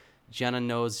her. Jenna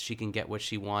knows she can get what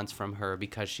she wants from her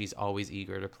because she's always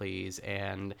eager to please,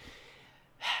 and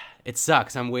it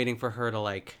sucks. I'm waiting for her to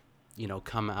like,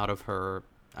 come out of her,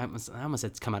 I almost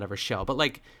said come out of her shell, but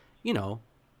like,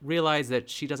 realize that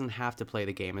she doesn't have to play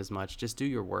the game as much. Just do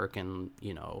your work and,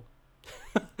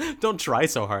 don't try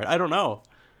so hard. I don't know.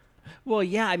 Well,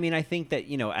 yeah, I mean, I think that,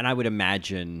 and I would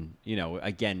imagine,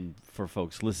 again, for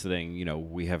folks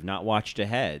listening, we have not watched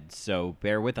ahead. So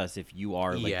bear with us if you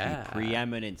are like the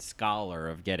preeminent scholar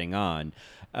of Getting On.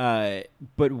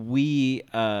 But we,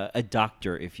 a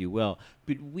doctor, if you will,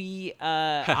 but we,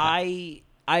 I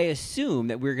assume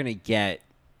that we're going to get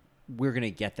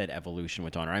that evolution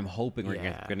with Dawn. I'm hoping we're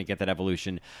going to get that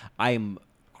evolution. I'm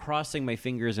crossing my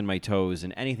fingers and my toes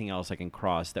and anything else I can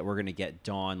cross that we're going to get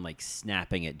Dawn like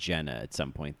snapping at Jenna at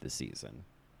some point this season.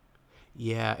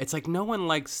 Yeah, it's like no one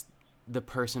likes the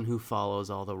person who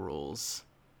follows all the rules,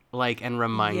 like, and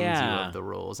reminds you of the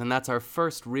rules. And that's our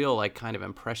first real like kind of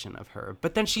impression of her.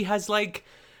 But then she has like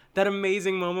that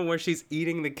amazing moment where she's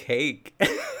eating the cake.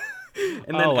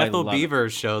 And then Ethel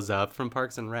Beaver shows up from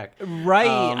Parks and Rec. Right.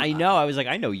 I know. I was like,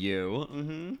 I know you.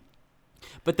 Mm-hmm.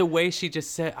 But the way she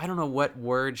just said, I don't know what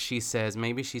word she says.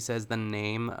 Maybe she says the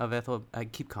name of Ethel. I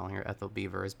keep calling her Ethel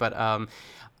Beavers, but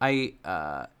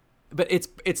but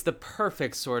it's the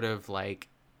perfect sort of like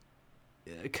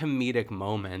comedic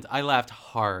moment. I laughed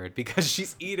hard because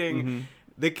she's eating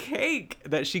the cake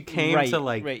that she came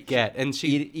to get, and she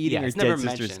eating her dead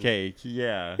sister's cake.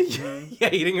 Yeah, yeah,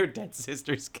 eating her dead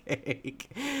sister's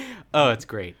cake. Oh, it's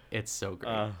great. It's so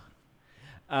great.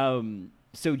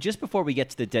 So just before we get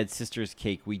to the dead sister's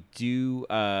cake, we do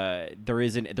there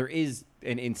is an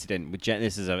incident with Jenna.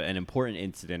 This is an important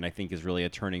incident. I think is really a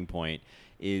turning point.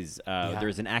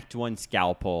 There's an Act 1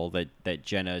 scalpel that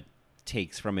Jenna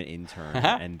takes from an intern,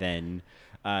 and then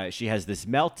she has this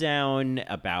meltdown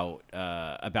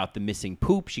about the missing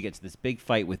poop. She gets this big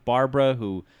fight with Barbara,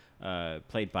 who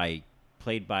played by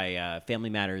Family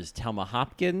Matters' Thelma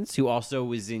Hopkins, who also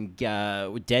was in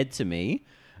Dead to Me.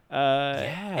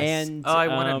 Yes. And I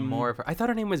wanted more of her. I thought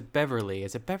her name was Beverly.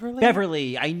 Is it Beverly?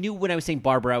 Beverly. I knew when I was saying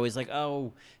Barbara, I was like,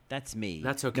 oh, that's me.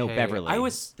 That's okay. No, Beverly.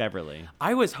 Beverly.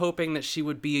 I was hoping that she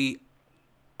would be.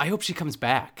 I hope she comes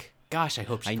back. Gosh, I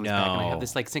hope she comes back. And I have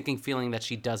this like sinking feeling that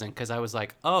she doesn't, because I was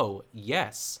like, oh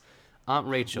yes, Aunt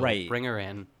Rachel, bring her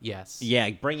in. Yes. Yeah,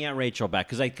 bring Aunt Rachel back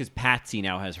because Patsy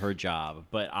now has her job,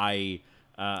 but I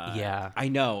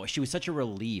know. She was such a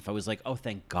relief. I was like, oh,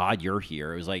 thank God you're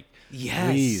here. It was like,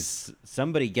 please,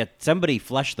 somebody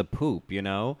flush the poop,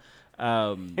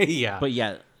 Yeah. But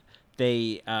yeah,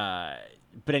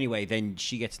 but anyway, then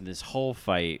she gets in this whole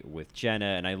fight with Jenna,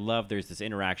 and I love there's this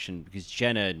interaction because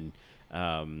Jenna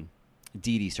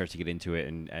Dee Dee starts to get into it,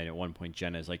 and at one point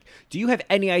Jenna is like, "Do you have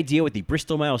any idea what the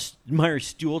Bristol-Myers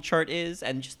stool chart is?"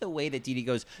 And just the way that Dee Dee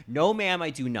goes, "No, ma'am, I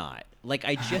do not." Like,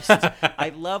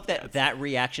 I love that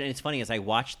reaction. And it's funny, as I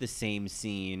watched the same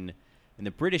scene in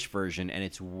the British version, and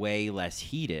it's way less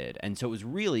heated. And so it was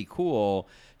really cool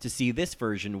to see this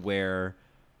version where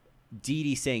Dee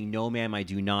Dee saying, "No, ma'am, I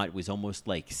do not," was almost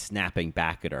like snapping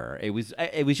back at her. It was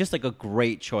just like a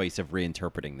great choice of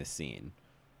reinterpreting this scene.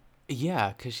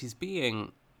 Yeah, because she's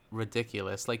being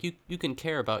ridiculous. Like, you can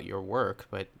care about your work,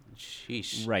 but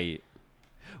sheesh. Right.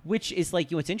 Which is like,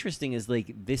 what's interesting is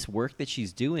like this work that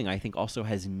she's doing, I think also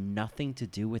has nothing to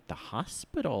do with the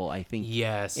hospital. I think,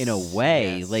 yes, in a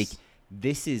way, yes. like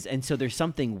this is, and so there's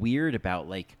something weird about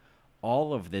like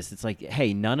all of this. It's like,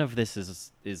 hey, none of this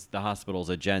is the hospital's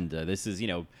agenda. This is,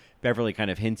 Beverly kind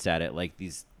of hints at it, like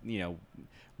these,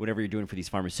 whatever you're doing for these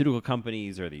pharmaceutical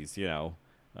companies or these,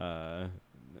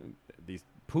 these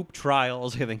poop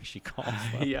trials, I think she calls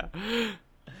them. Yeah.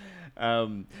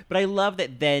 But I love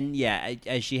that then,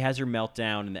 as she has her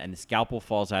meltdown and the scalpel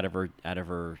falls out of her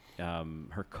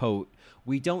her coat,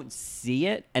 we don't see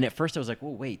it. And at first I was like,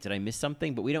 "Well, wait, did I miss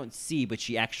something?" But we don't see. But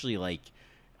she actually, like,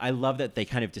 I love that they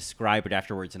kind of describe it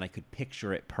afterwards, and I could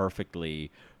picture it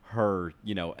perfectly. Her,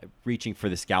 reaching for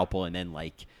the scalpel and then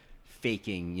like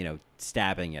faking,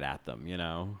 stabbing it at them.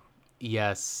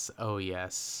 Yes. Oh,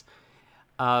 yes.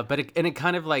 But it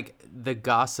kind of like the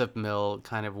gossip mill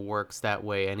kind of works that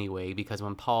way anyway, because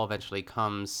when Paul eventually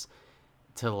comes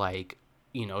to like,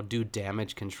 do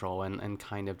damage control and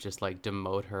kind of just like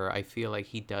demote her, I feel like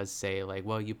he does say like,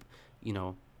 well, you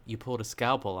pulled a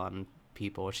scalpel on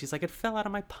people. She's like, it fell out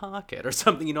of my pocket or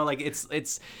something, like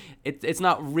it's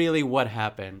not really what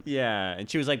happened. Yeah. And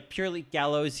she was like, purely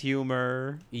gallows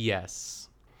humor. Yes.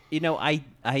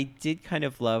 I did kind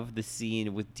of love the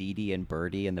scene with Dee Dee and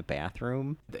Birdie in the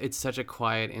bathroom. It's such a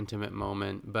quiet, intimate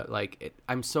moment, but like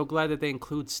I'm so glad that they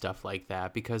include stuff like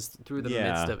that, because through the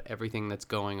midst of everything that's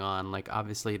going on, like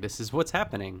obviously this is what's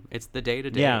happening. It's the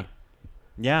day-to-day.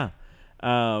 Yeah.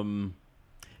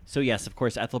 So yes, of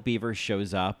course, Ethel Beaver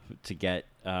shows up to get,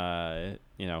 I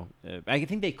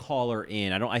think they call her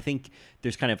in. I think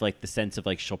there's kind of like the sense of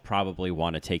like she'll probably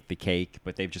want to take the cake,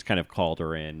 but they've just kind of called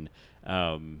her in.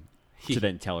 To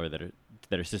then tell her that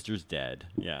her sister's dead.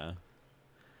 Yeah,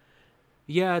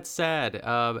 it's sad.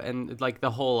 And like the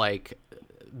whole like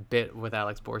bit with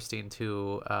Alex Borstein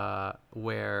too,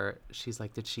 where she's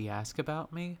like, "Did she ask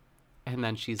about me?" And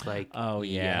then she's like, "Oh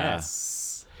yeah,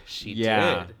 yes, she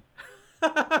did."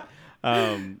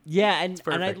 And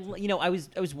I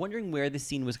was wondering where the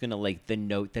scene was gonna, like, the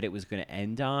note that it was gonna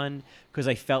end on, because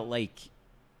I felt like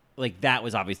that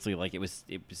was obviously like it was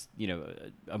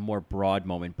a more broad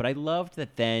moment, but I loved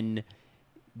that then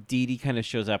Dee Dee kind of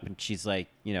shows up and she's like,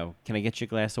 "Can I get you a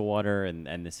glass of water?"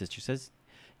 And the sister says,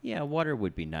 "Yeah, water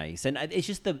would be nice." And it's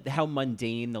just how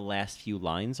mundane the last few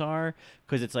lines are,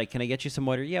 because it's like, "Can I get you some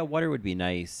water?" "Yeah, water would be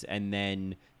nice." And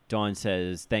then Dawn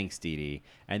says, "Thanks, Dee Dee."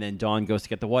 And then Dawn goes to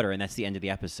get the water, and that's the end of the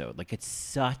episode. Like, it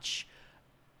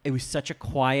was such a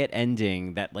quiet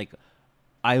ending that, like,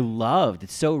 I loved.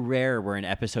 It's so rare where an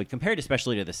episode, compared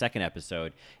especially to the second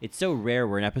episode, it's so rare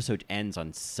where an episode ends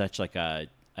on such like a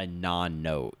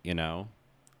non-note,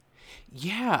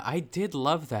 Yeah, I did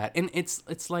love that. And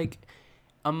it's like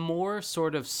a more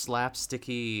sort of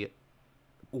slapsticky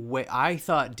way. I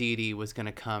thought Dee Dee was going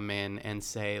to come in and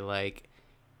say like,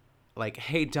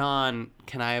 "Hey, Dawn,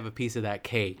 can I have a piece of that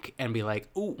cake?" And be like,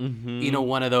 "Ooh,"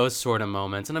 one of those sort of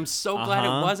moments. And I'm so glad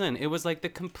it wasn't. It was like the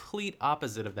complete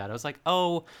opposite of that. I was like,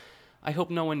 oh, I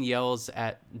hope no one yells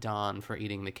at Dawn for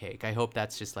eating the cake. I hope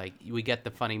that's just like, we get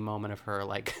the funny moment of her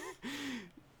like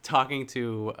talking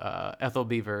to Ethel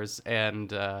Beavers. And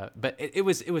but it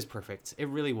was perfect. It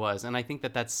really was. And I think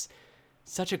that's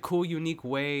such a cool, unique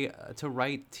way to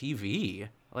write TV.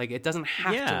 Like, it doesn't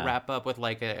have to wrap up with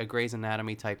like a Grey's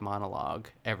Anatomy type monologue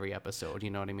every episode. You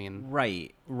know what I mean?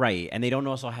 Right. And they don't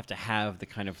also have to have the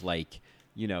kind of like,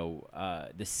 the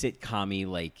sitcom-y,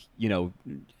 like,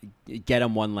 get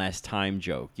them one last time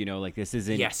joke. Like this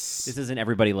isn't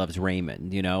Everybody Loves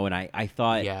Raymond. And I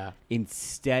thought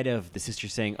instead of the sister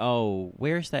saying, "Oh,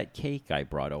 where's that cake I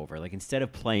brought over?" Like, instead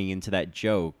of playing into that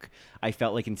joke, I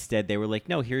felt like instead they were like,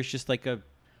 "No, here's just like a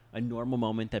normal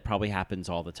moment that probably happens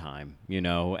all the time,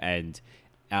 and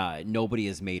nobody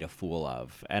is made a fool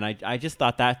of." And I just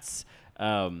thought that's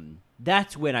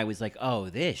when I was like, oh,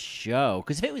 this show.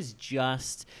 Because if it was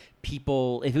just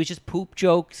poop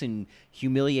jokes and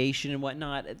humiliation and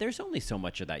whatnot, there's only so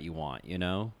much of that you want,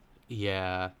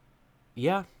 Yeah.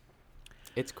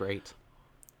 It's great.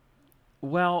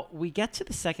 Well, we get to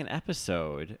the second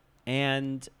episode,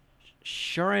 and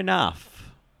sure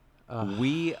enough,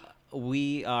 we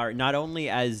are not only,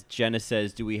 as Jenna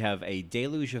says, do we have a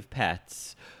deluge of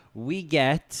pets, we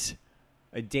get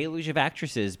a deluge of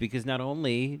actresses, because not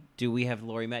only do we have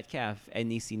Laurie Metcalf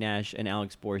and Niecy Nash and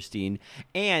Alex Borstein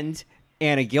and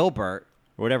Anna Gilbert,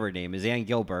 or whatever her name is, Ann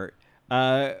Gilbert,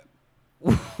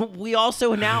 we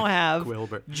also now have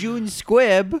June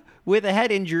Squibb with a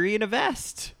head injury in a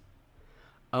vest.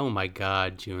 Oh my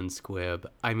God, June Squibb.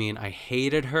 I mean, I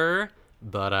hated her,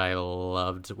 but I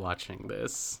loved watching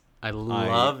this. I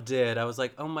loved it. I was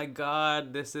like, oh my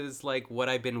God, this is like what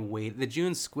I've been waiting, the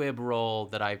June Squibb role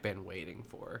that I've been waiting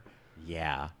for.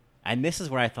 Yeah. And this is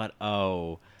where I thought,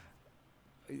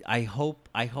 I hope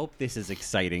this is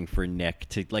exciting for Nick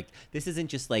to, like, this isn't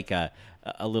just like a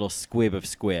little squib of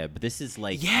Squibb. This is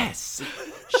like, yes,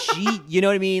 you know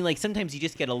what I mean? Like sometimes you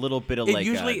just get a little bit of it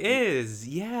usually is.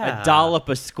 Yeah. A dollop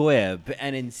of Squibb,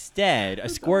 and instead a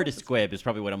squirt of Squibb is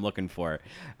probably what I'm looking for.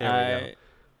 There we go.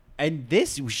 And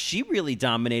she really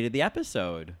dominated the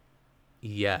episode.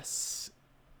 Yes.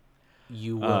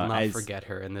 You will not forget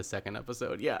her in the second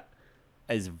episode. Yeah.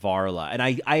 As Varla. And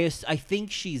I think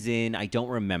she's in, I don't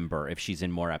remember if she's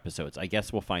in more episodes. I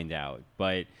guess we'll find out.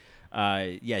 But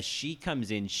yeah, she comes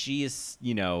in. She is,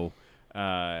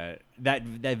 that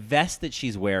vest that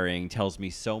she's wearing tells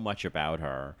me so much about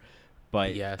her.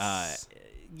 But, yes.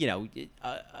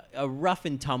 A rough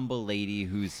and tumble lady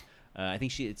who's, I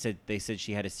think they said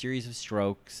she had a series of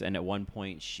strokes, and at one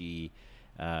point she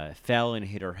fell and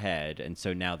hit her head, and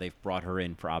so now they've brought her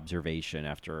in for observation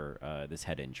after this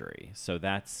head injury. So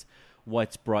that's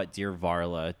what's brought Dear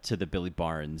Varla to the Billy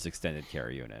Barnes extended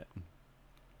care unit.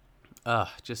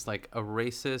 Just like a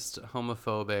racist,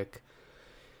 homophobic,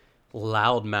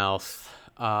 loudmouth.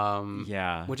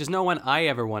 Yeah. Which is no one I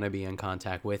ever want to be in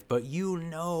contact with, but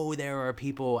there are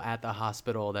people at the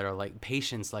hospital that are like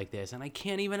patients like this, and I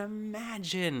can't even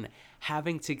imagine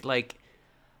having to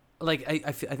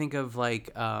I think of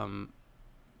like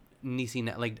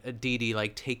Niecy, like Dee Dee,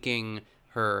 like taking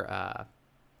her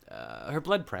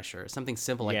blood pressure, something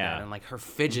simple like that, and like her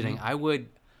fidgeting. Mm-hmm.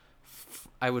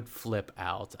 I would flip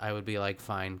out. I would be like,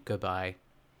 fine, goodbye.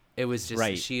 It was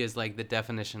just, she is like the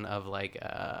definition of like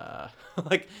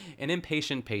like an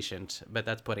impatient patient, but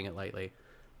that's putting it lightly.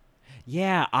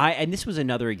 Yeah, and this was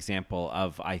another example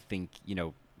of, I think,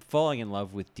 falling in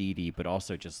love with Dee Dee, but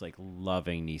also just like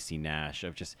loving Niecy Nash.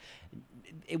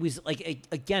 It was like,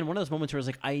 again, one of those moments where I was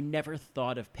like, I never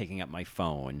thought of picking up my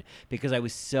phone because I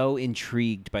was so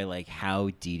intrigued by like how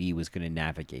Dee Dee was going to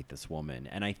navigate this woman.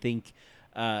 And I think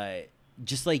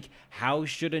just like, how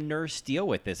should a nurse deal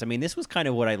with this? I mean, this was kind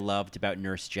of what I loved about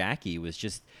Nurse Jackie, was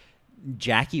just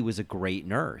Jackie was a great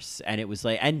nurse, and it was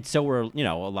like, and so were, a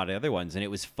lot of other ones. And it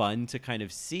was fun to kind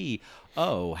of see,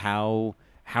 how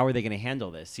are they going to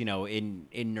handle this? In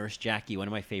Nurse Jackie, one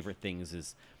of my favorite things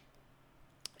is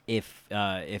if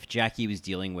Jackie was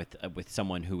dealing with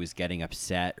someone who was getting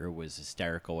upset or was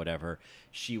hysterical, whatever,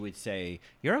 she would say,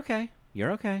 "You're okay.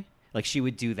 You're okay." Like, she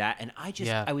would do that, and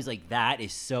I was like, that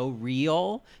is so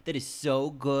real. That is so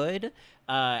good.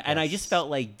 And I just felt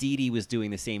like Dee Dee was doing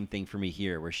the same thing for me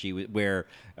here, where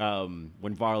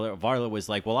when Varla was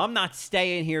like, "Well, I'm not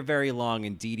staying here very long,"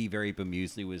 and Dee Dee very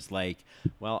bemusedly was like,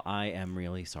 "Well, I am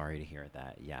really sorry to hear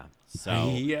that." Yeah.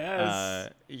 So yes,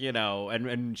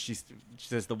 and she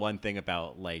says the one thing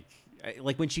about like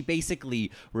when she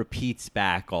basically repeats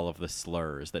back all of the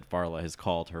slurs that Varla has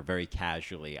called her very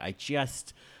casually. I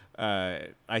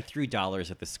threw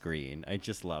dollars at the screen. I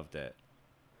just loved it.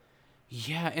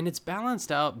 Yeah, and it's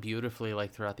balanced out beautifully,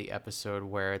 like, throughout the episode,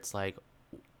 where it's like,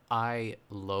 I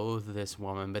loathe this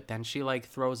woman, but then she like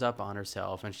throws up on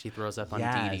herself, and she throws up on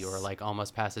Dee Dee, or like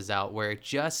almost passes out, where it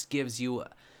just gives you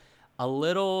a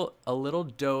little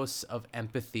dose of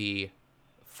empathy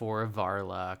for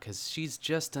Varla, because she's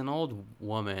just an old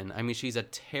woman. I mean, she's a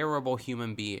terrible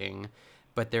human being,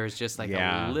 but there's just like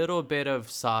a little bit of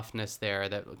softness there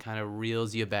that kind of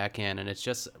reels you back in, and it's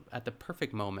just at the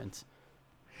perfect moment.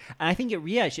 And I think it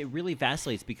really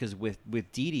vacillates, because with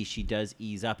Dee Dee, she does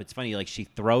ease up. It's funny, like she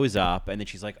throws up and then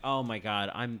she's like, "Oh my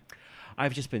God,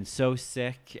 I've just been so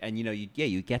sick," and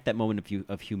you get that moment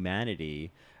of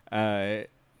humanity, but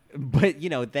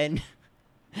then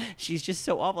she's just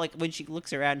so awful. Like when she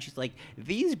looks around and she's like,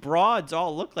 "These broads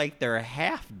all look like they're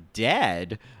half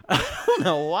dead. I don't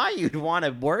know why you'd want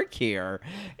to work here."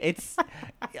 It's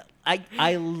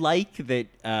I like that.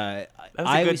 That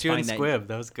was a good June Squibb.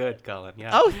 That was good, Colin.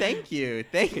 Yeah. Oh, thank you.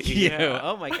 Yeah.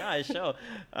 Oh my gosh.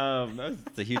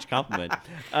 That's a huge compliment.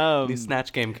 New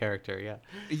Snatch Game character. Yeah.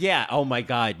 Yeah. Oh my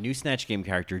God. New Snatch Game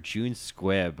character, June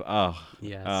Squibb. Oh.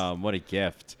 Yes. What a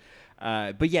gift.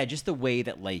 But yeah, just the way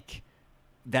that like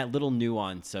that little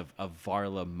nuance of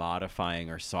Varla modifying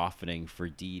or softening for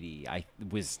Dee Dee,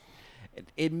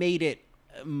 it made it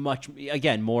much,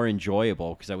 again, more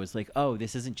enjoyable, because I was like, oh,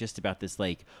 this isn't just about this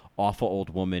like awful old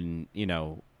woman,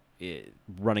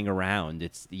 running around.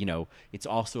 It's, it's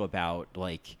also about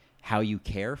like how you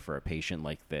care for a patient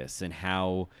like this, and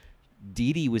how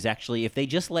Dee Dee was actually, if they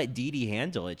just let Dee Dee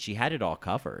handle it, she had it all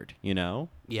covered,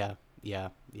 Yeah.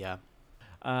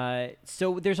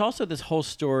 So there's also this whole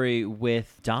story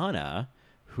with Donna,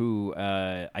 who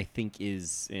I think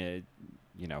is, I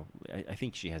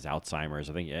think she has Alzheimer's.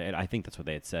 I think that's what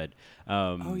they had said.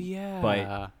 Oh yeah.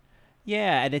 But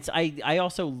yeah, and I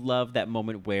also love that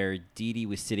moment where Dee Dee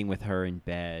was sitting with her in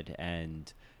bed,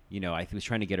 and I was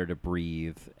trying to get her to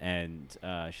breathe, and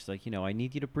she's like, I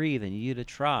need you to breathe, I need you to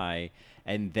try,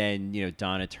 and then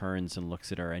Donna turns and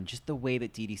looks at her, and just the way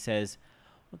that Dee Dee says,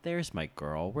 well, there's my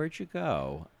girl, where'd you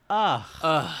go?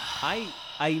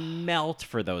 I melt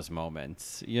for those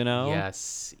moments,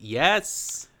 Yes.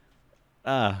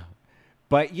 But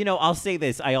I'll say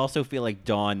this, I also feel like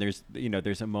Dawn, there's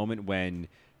a moment when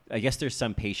I guess there's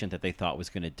some patient that they thought was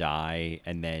going to die,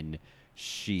 and then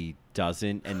she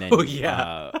doesn't, and then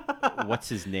what's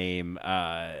his name,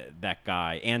 that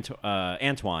guy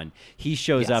Antoine, he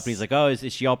shows up, and he's like, oh,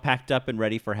 is she all packed up and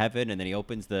ready for heaven? And then he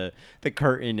opens the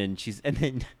curtain, and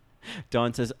then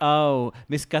Dawn says, oh,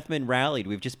 Miss Guthman rallied,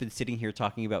 we've just been sitting here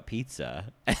talking about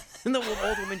pizza. And the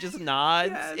old woman just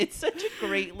nods. Yes. It's such a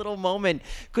great little moment,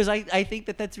 because I think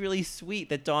that's really sweet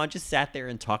that Dawn just sat there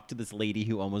and talked to this lady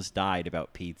who almost died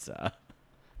about pizza.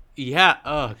 Yeah.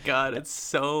 Oh God, it's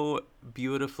so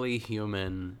beautifully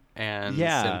human and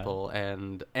simple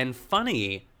and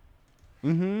funny.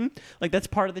 Mm-hmm. Like, that's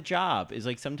part of the job, is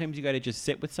like sometimes you got to just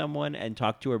sit with someone and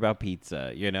talk to her about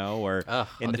pizza, or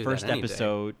in the first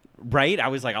episode, right? I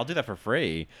was like, I'll do that for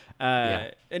free.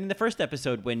 And in the first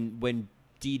episode, when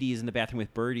Dee Dee is in the bathroom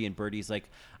with Birdie, and Birdie's like,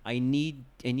 I need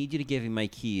you to give me my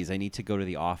keys. I need to go to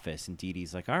the office. And Dee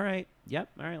Dee's like, all right,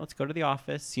 let's go to the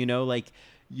office. Like,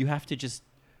 you have to just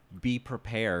be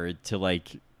prepared to,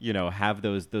 like, have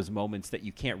those moments that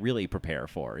you can't really prepare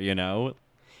for,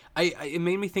 It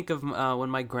made me think of when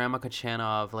my grandma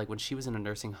Kachanov, like when she was in a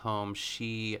nursing home,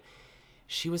 she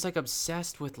was like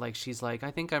obsessed with, like, she's like,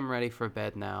 I think I'm ready for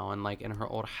bed now. And like in her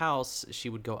old house, she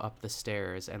would go up the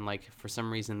stairs, and like for some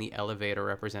reason the elevator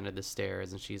represented the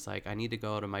stairs, and she's like, I need to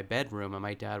go to my bedroom. And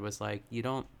my dad was like, you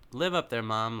don't live up there,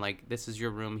 Mom. Like, this is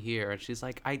your room here. And she's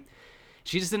like,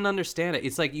 she just didn't understand it.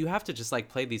 It's like you have to just like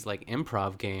play these like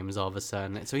improv games all of a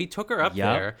sudden. So he took her up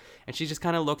there, and she just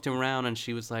kind of looked around, and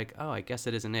she was like, "Oh, I guess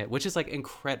it isn't it," which is like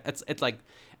incredible. It's like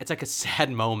a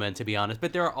sad moment, to be honest.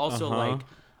 But there are also like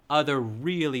other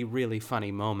really, really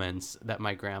funny moments that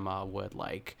my grandma would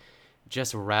like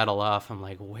just rattle off. I'm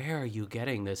like, where are you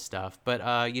getting this stuff?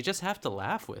 But you just have to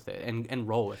laugh with it and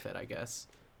roll with it, I guess.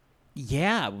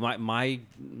 Yeah, my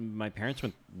parents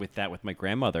went with that with my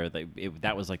grandmother.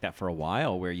 That was like that for a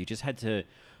while, where you just had to,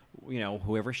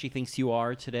 whoever she thinks you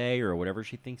are today, or whatever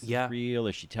she thinks is real,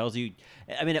 or she tells you.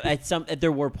 I mean,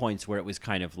 there were points where it was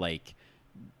kind of like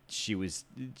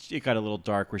it got a little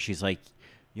dark, where she's like,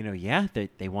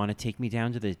 they want to take me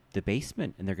down to the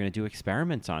basement, and they're going to do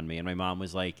experiments on me. And my mom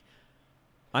was like,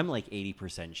 I'm like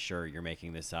 80% sure you're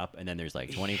making this up, and then there's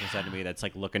like 20% of me that's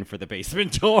like looking for the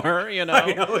basement door, I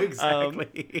know,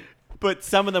 exactly. But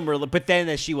some of them were. But then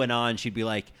as she went on, she'd be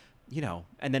like,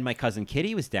 and then my cousin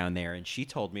Kitty was down there, and she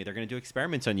told me they're going to do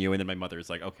experiments on you. And then my mother's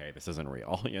like, okay, this isn't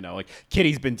real, like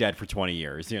Kitty's been dead for 20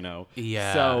 years,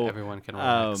 Yeah. So everyone can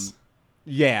relax.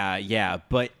 Yeah.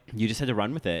 But you just had to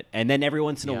run with it, and then every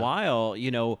once in a while,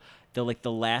 the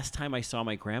last time I saw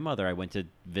my grandmother, I went to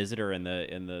visit her in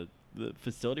the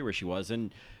facility where she was,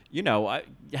 and I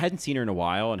hadn't seen her in a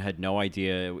while and had no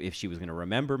idea if she was going to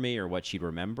remember me or what she'd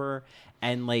remember,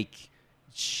 and like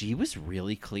she was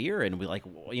really clear, and we like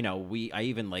we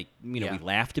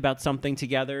laughed about something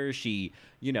together. She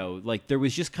like there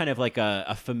was just kind of like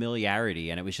a familiarity,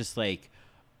 and it was just like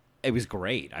it was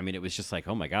great. I mean, it was just like,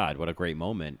 oh my God, what a great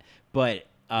moment. But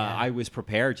I was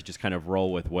prepared to just kind of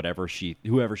roll with whoever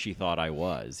she thought I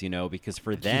was, because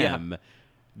for them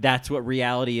that's what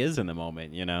reality is in the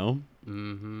moment,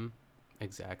 Mm-hmm.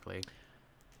 Exactly.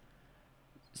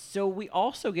 So we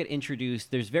also get introduced,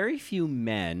 there's very few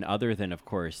men, other than, of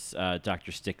course,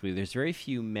 Dr. Stickley, there's very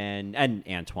few men, and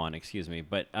Antoine, excuse me,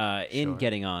 but in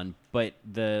Getting On. But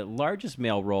the largest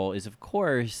male role is, of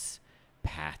course,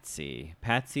 Patsy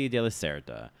de la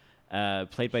Cerda,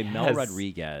 played by Mel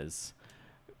Rodriguez.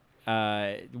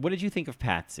 What did you think of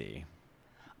Patsy?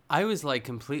 I was like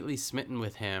completely smitten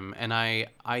with him, and I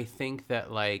think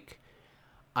that like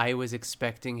I was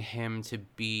expecting him to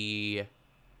be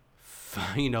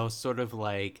sort of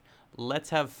like, let's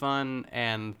have fun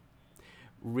and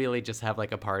really just have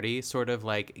like a party sort of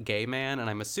like gay man. And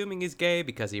I'm assuming he's gay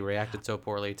because he reacted so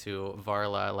poorly to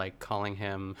Varla like calling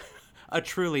him a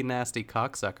truly nasty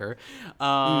cocksucker.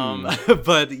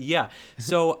 But yeah,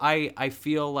 so I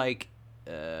feel like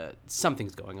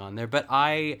something's going on there. But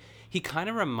he kind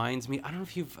of reminds me, I don't know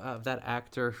if you've that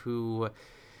actor who,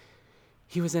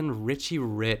 he was in Richie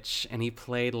Rich, and he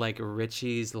played like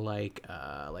Richie's like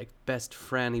best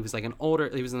friend. He was like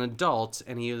he was an adult,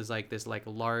 and he was like this like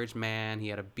large man. He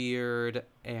had a beard,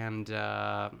 and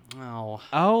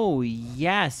Oh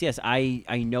yes,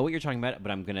 I know what you're talking about,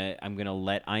 but I'm gonna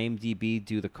let IMDb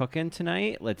do the cooking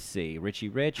tonight. Let's see, Richie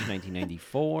Rich,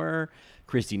 1994.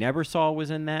 Christine Ebersol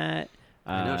was in that.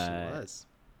 I know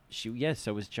she was.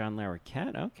 So was John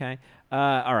Larroquette. Okay.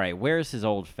 All right. Where's his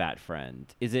old fat friend?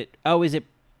 Is it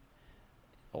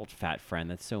old fat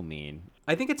friend? That's so mean.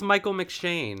 I think it's Michael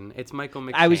McShane. It's Michael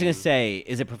McShane. I was going to say,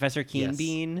 is it Professor Keen Yes.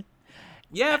 Bean?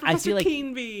 Yeah, Professor like,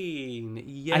 Keen Bean.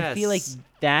 Yes. I feel like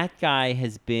that guy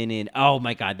has been in, oh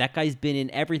my God, that guy's been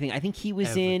in everything. I think he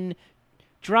was in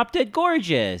Drop Dead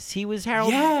Gorgeous. He was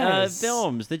Harold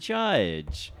Films, the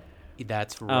judge.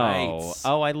 That's right.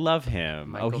 Oh, I love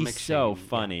him. Michael he's McShane, so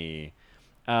funny.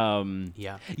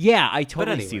 Yeah. Yeah, I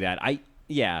totally anyway. see that.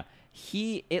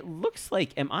 It looks like,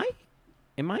 am I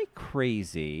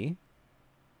crazy?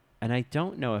 And I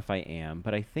don't know if I am,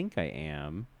 but I think I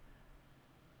am.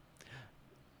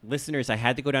 Listeners, I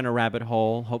had to go down a rabbit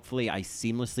hole. Hopefully I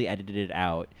seamlessly edited it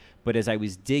out. But as I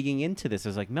was digging into this, I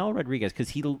was like, Mel Rodriguez,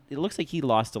 because it looks like he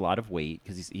lost a lot of weight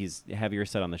because he's heavier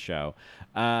set on the show.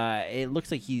 It looks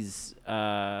like he's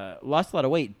lost a lot of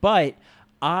weight. But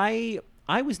I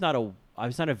was not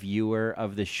a viewer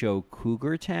of the show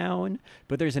Cougar Town,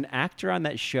 but there's an actor on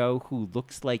that show who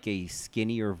looks like a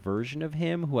skinnier version of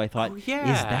him who I thought, is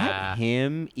that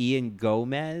him, Ian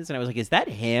Gomez? And I was like, is that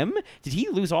him? Did he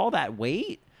lose all that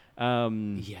weight?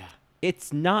 Yeah.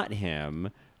 It's not him,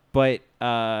 but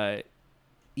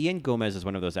Ian Gomez is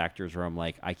one of those actors where I'm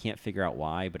like, I can't figure out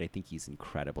why, but I think he's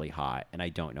incredibly hot, and I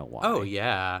don't know why. Oh,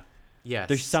 yeah. Yes.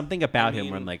 There's something about him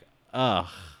where I'm like, ugh.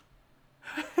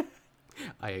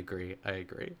 I agree.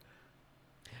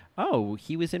 Oh,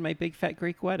 he was in My Big Fat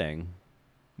Greek Wedding.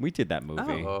 We did that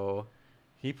movie. Oh.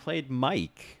 He played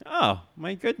Mike. Oh,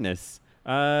 my goodness.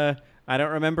 I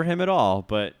don't remember him at all,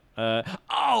 but...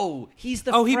 he's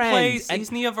the friend.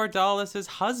 He's Nia Vardalos'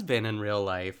 husband in real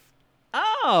life.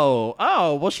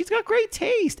 Oh, well, she's got great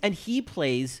taste. And he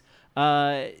plays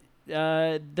the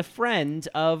friend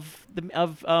of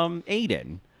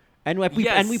Aiden. And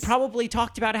we probably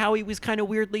talked about how he was kind of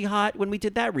weirdly hot when we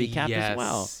did that recap as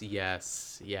well.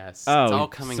 Yes. Oh, it's all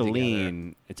coming Celine.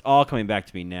 together. It's all coming back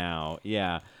to me now.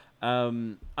 Yeah.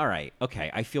 All right.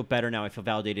 Okay. I feel better now. I feel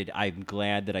validated. I'm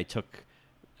glad that I took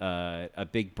a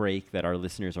big break that our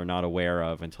listeners are not aware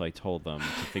of until I told them to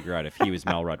figure out if he was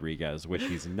Mel Rodriguez, which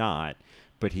he's not,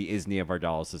 but he is Nia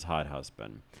Vardalos' hot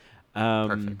husband.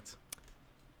 Perfect.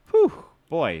 Whew.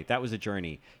 Boy, that was a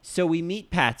journey. So we meet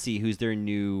Patsy, who's their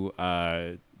new,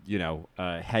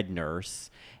 head nurse,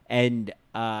 and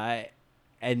there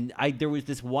was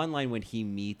this one line when he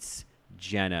meets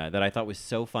Jenna that I thought was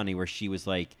so funny, where she was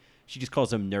like, she just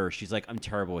calls him nurse. She's like, I'm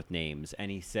terrible with names,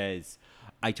 and he says,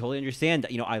 I totally understand.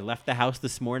 I left the house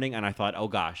this morning, and I thought, oh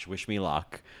gosh, wish me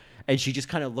luck, and she just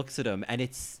kind of looks at him, and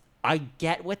I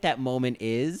get what that moment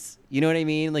is. You know what I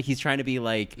mean? Like, he's trying to be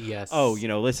like, yes. Oh,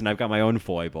 listen, I've got my own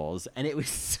foibles. And and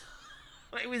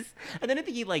then I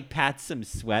think he like pats some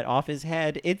sweat off his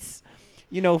head. It's,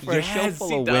 for a show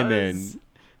full of women,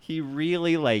 he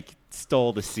really like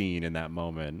stole the scene in that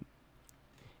moment.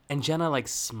 And Jenna like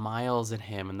smiles at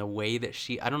him, and the way that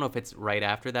I don't know if it's right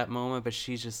after that moment, but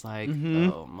she's just like,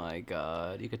 oh my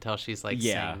God. You could tell she's like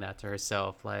saying that to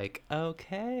herself, like,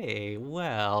 okay,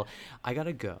 well, I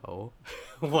gotta go.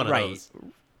 One of those.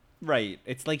 Right.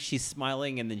 It's like she's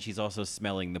smiling, and then she's also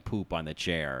smelling the poop on the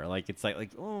chair. Like, it's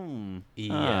like,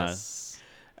 yes.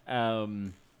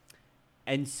 And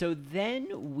so then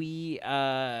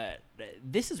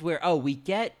this is where, we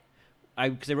get,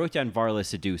 because I wrote down Varla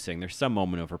seducing. There's some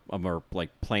moment of her like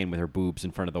playing with her boobs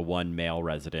in front of the one male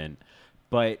resident,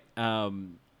 but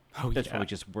that's probably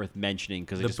just worth mentioning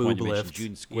because I just wanted to mention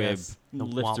June Squibb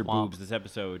lifts her boobs this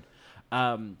episode.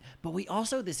 But we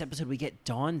also this episode we get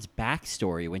Dawn's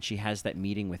backstory when she has that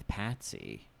meeting with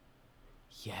Patsy.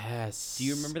 Yes. Do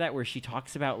you remember that, where she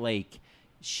talks about like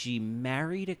she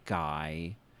married a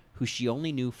guy who she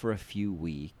only knew for a few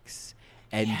weeks?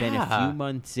 And then a few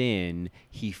months in,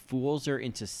 he fools her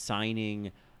into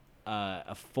signing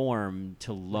a form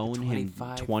to loan him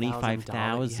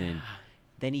 $25,000.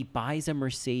 Then he buys a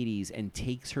Mercedes and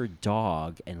takes her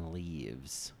dog and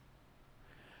leaves.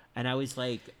 And I was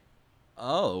like,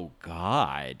 oh,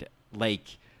 God.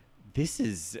 Like, this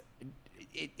is...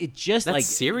 It just, that's like...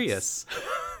 serious.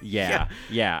 Yeah.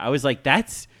 I was like,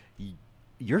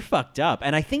 you're fucked up.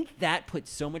 And I think that puts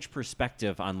so much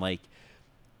perspective on, like,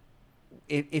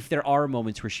 if there are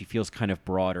moments where she feels kind of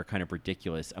broad or kind of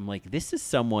ridiculous, I'm like, this is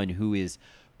someone who is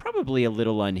probably a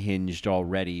little unhinged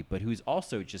already, but who's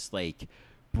also just, like,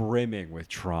 brimming with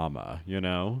trauma, you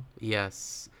know?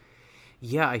 Yes.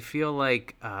 Yeah, I feel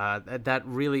like that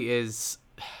really is...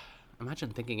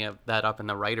 Imagine thinking of that up in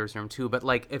the writer's room, too. But,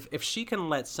 like, if she can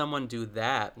let someone do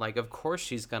that, like, of course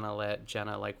she's going to let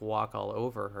Jenna, like, walk all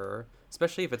over her.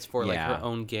 Especially if it's for, like, her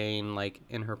own gain, like,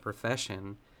 in her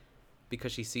profession.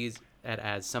 Because she sees it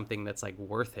as something that's, like,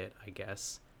 worth it, I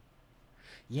guess.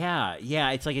 Yeah.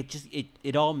 It's like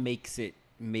it all makes it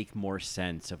make more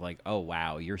sense of, like, oh,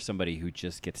 wow, you're somebody who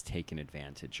just gets taken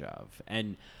advantage of.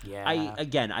 And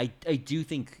I do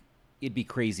think it'd be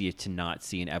crazy to not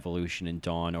see an evolution in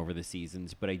Dawn over the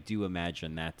seasons, but I do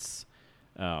imagine that's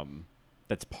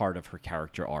part of her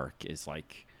character arc is,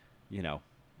 like, you know,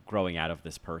 growing out of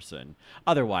this person.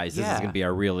 Otherwise, this is going to be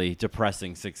a really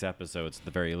depressing 6 episodes at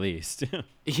the very least.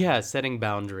 Yeah, setting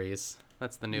boundaries.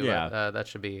 That's the new.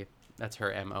 That's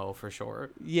her MO for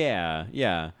sure.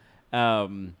 Yeah.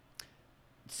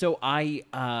 So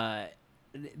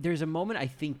there's a moment I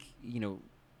think, you know,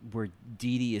 where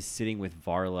Dee Dee is sitting with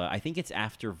Varla. I think it's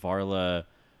after Varla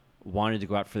wanted to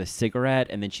go out for the cigarette,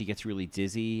 and then she gets really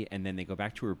dizzy, and then they go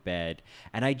back to her bed.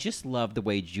 And I just love the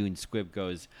way June Squibb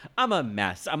goes, "I'm a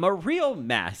mess. I'm a real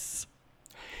mess."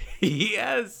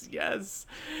 Yes.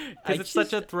 Because it's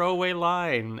such a throwaway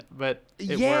line, but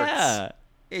it works.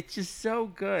 It's just so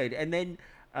good. And then,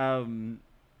 and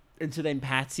so then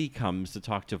Patsy comes to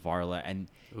talk to Varla, and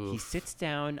he sits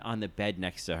down on the bed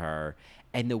next to her.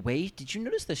 And the way, did you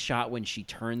notice the shot when she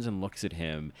turns and looks at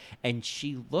him, and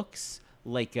she looks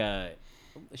like a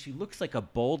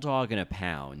bulldog in a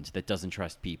pound that doesn't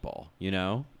trust people, you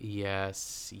know?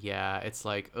 Yes. Yeah. It's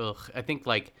like, ugh. I think,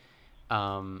 like,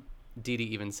 Dee Dee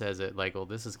even says it, like, well,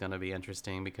 this is going to be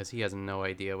interesting because he has no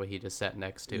idea what he just sat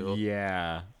next to.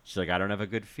 Yeah. She's like, I don't have a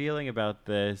good feeling about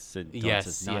this. And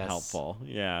it's not helpful.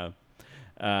 Yeah.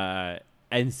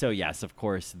 And so, yes, of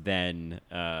course, then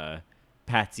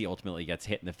Patsy ultimately gets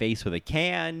hit in the face with a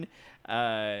can.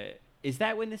 Is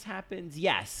that when this happens?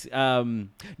 Yes.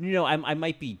 No, I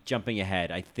might be jumping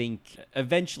ahead. I think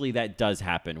eventually that does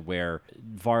happen where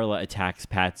Varla attacks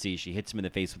Patsy. She hits him in the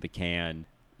face with a can.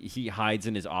 He hides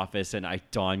in his office, and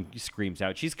Dawn screams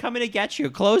out, "She's coming to get you.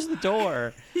 Close the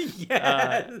door."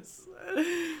 Yes.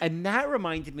 And that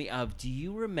reminded me of, do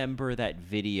you remember that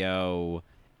video?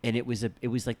 And it was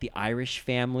like the Irish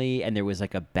family, and there was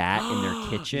like a bat in their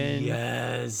kitchen.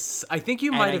 Yes, I think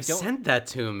you might have sent that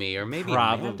to me, or maybe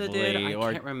Amanda did. I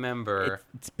can't remember.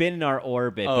 It's been in our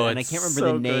orbit, and I can't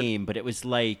remember the name. But it was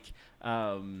like,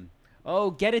 oh,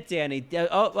 get it, Danny.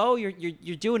 Oh, you're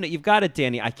doing it. You've got it,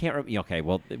 Danny. I can't remember. Okay,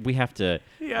 well, we have to.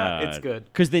 Yeah, it's good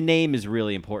because the name is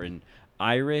really important.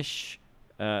 Irish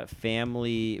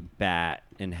family bat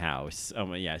in house. Oh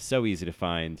my, yeah, so easy to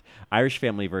find. Irish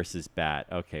family versus bat.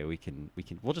 Okay,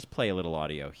 we'll just play a little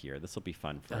audio here. This will be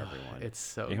fun for everyone. It's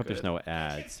so I hope good. there's no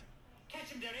ads. Catch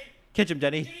him, Denny. Catch him,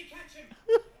 Denny. Denny, catch him.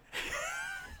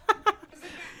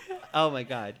 Oh my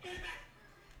God.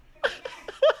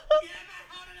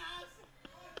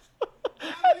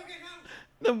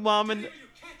 The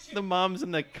mom's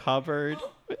in the cupboard.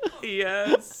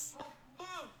 Yes.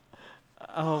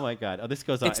 Oh my God! Oh, this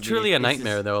goes on. It's truly a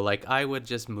nightmare, though. Like, I would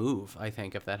just move, I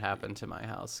think, if that happened to my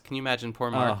house. Can you imagine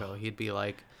poor Marco? He'd be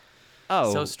like,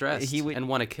 so stressed and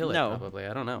want to kill it, probably.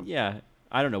 I don't know. Yeah,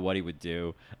 I don't know what he would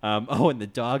do. And the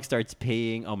dog starts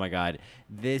peeing. Oh my God!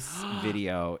 This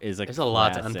video is There's a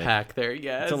lot to unpack there.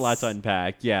 Yes, it's a lot to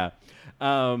unpack. Yeah.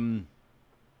 So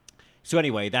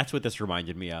anyway, that's what this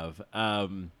reminded me of.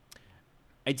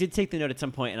 I did take the note at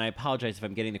some point, and I apologize if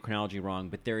I'm getting the chronology wrong,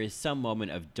 but there is some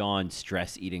moment of Dawn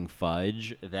stress eating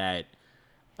fudge that...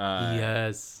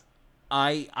 yes.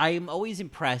 I'm always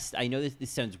impressed. I know this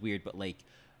sounds weird, but, like,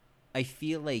 I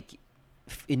feel like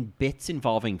in bits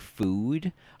involving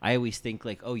food, I always think,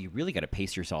 like, oh, you really got to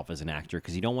pace yourself as an actor,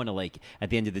 because you don't want to, like,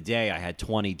 at the end of the day, I had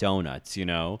 20 donuts, you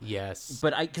know? Yes.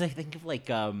 But because I think of,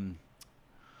 like...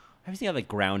 I was thinking of, like,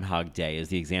 Groundhog Day is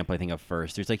the example I think of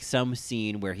first. There's, like, some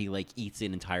scene where he, like, eats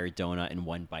an entire donut in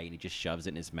one bite and he just shoves it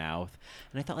in his mouth.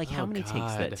 And I thought, like, how many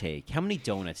takes did that take? How many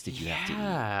donuts did you have to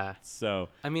eat? So,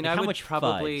 I mean, like, I how would much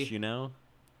probably, fudge, you know?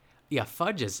 Yeah,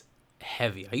 fudge is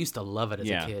heavy. I used to love it as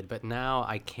a kid, but now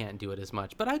I can't do it as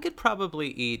much. But I could probably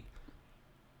eat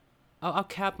I'll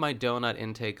cap my donut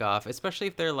intake off, especially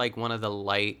if they're like one of the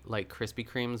light, like Krispy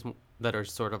Kremes that are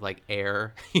sort of like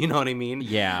air. You know what I mean?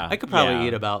 Yeah. I could probably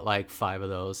eat about like 5 of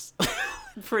those.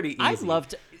 Pretty easy.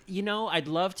 I'd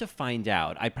love to find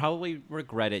out. I'd probably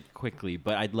regret it quickly,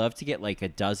 but I'd love to get like a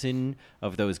dozen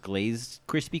of those glazed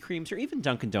Krispy Kremes, or even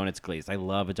Dunkin' Donuts glazed. I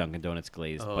love a Dunkin' Donuts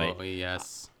glazed. Oh, but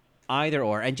yes. Either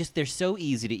or, and just they're so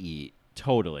easy to eat.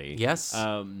 Totally. Yes.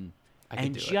 And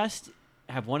just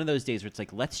have one of those days where it's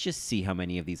like, let's just see how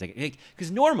many of these.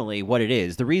 Because normally, what it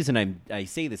is, the reason I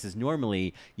say this is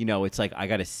normally, it's like I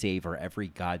gotta savor every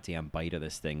goddamn bite of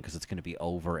this thing because it's gonna be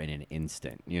over in an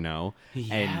instant. Yeah.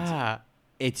 And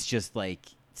it's just like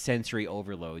sensory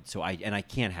overload. So I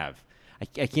can't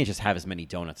just have as many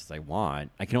donuts as I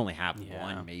want. I can only have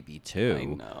one, maybe two. I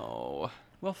know.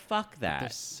 Well, fuck that. They're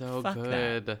so fuck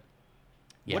good. That.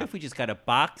 Yeah. What if we just got a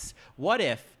box? What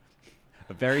if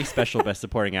a very special Best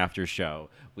Supporting After show,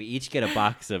 we each get a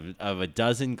box of a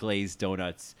dozen glazed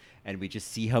donuts, and we just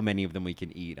see how many of them we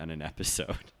can eat on an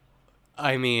episode?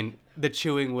 I mean, the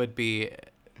chewing would be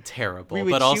terrible,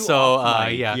 but also,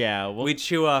 we'd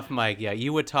chew off Mike. Yeah,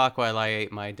 you would talk while I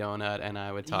ate my donut, and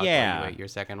I would talk while you ate your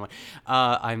second one.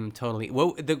 I'm totally.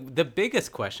 Well, the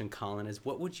biggest question, Colin, is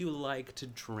what would you like to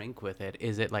drink with it?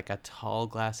 Is it like a tall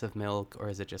glass of milk, or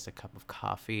is it just a cup of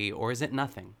coffee, or is it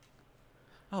nothing?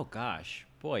 Oh gosh,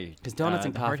 boy, because donuts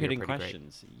and coffee hard-hitting are pretty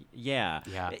questions. Great. Yeah.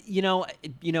 Yeah.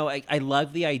 I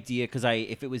love the idea because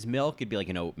if it was milk, it'd be like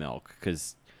an oat milk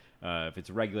because. If it's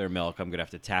regular milk, I'm gonna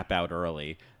have to tap out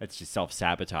early. That's just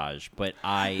self-sabotage. But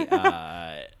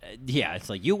it's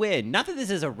like you win. Not that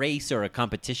this is a race or a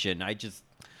competition. I just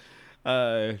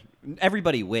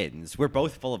everybody wins. We're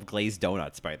both full of glazed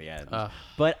donuts by the end.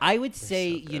 But I would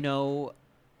say,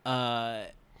 I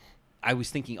was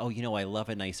thinking, I love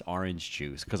a nice orange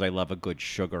juice because I love a good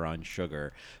sugar on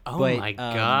sugar. Oh my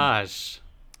gosh,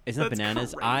 isn't that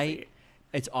bananas? Crazy.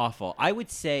 It's awful. I would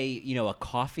say, a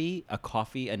coffee, a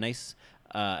nice,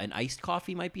 an iced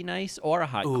coffee might be nice, or a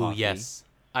hot coffee. Oh, yes.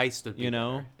 Iced would be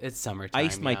better. It's summertime.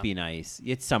 Iced might be nice.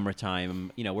 It's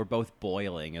summertime. We're both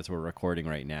boiling as we're recording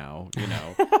right now.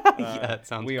 Yeah, that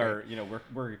sounds great. Are,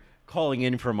 we're calling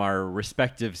in from our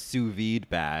respective sous vide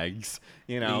bags,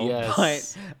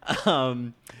 Yes. But,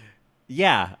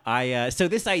 so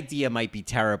this idea might be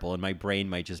terrible and my brain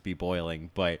might just be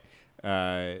boiling, but,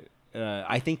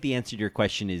 I think the answer to your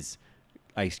question is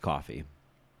iced coffee.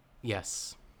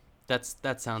 Yes, that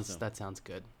sounds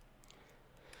good.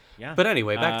 Yeah. But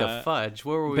anyway, back to fudge.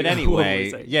 Where were we? But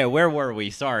anyway, where were we?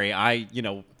 Sorry,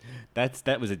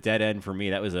 that was a dead end for me.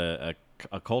 That was a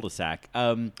cul-de-sac.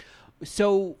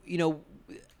 So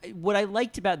what I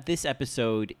liked about this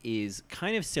episode is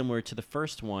kind of similar to the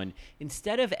first one.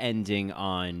 Instead of ending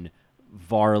on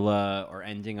Varla or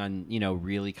ending on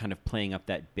really kind of playing up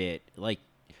that bit, like.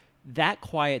 That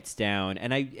quiets down,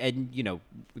 and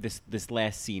this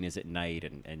last scene is at night,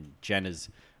 and Jenna's,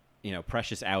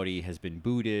 precious Audi has been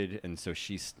booted, and so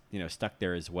she's, stuck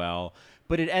there as well.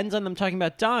 But it ends on them talking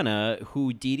about Donna,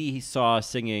 who Dee Dee saw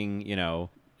singing,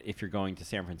 If You're Going to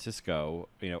San Francisco,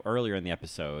 earlier in the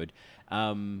episode.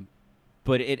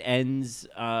 But it ends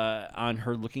on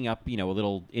her looking up, a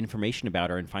little information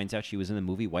about her and finds out she was in the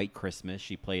movie White Christmas.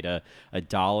 She played a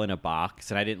doll in a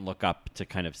box, and I didn't look up to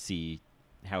kind of see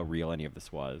how real any of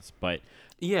this was, but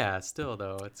yeah, still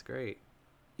though, it's great.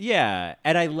 Yeah,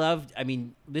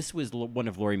 and this was one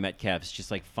of Laurie Metcalf's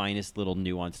just like finest little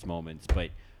nuanced moments.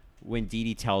 But when Dee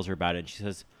Dee tells her about it, and she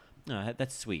says, "Oh,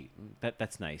 that's sweet.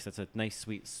 That's nice. That's a nice,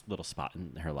 sweet little spot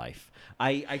in her life."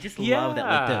 I just love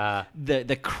that, like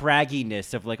the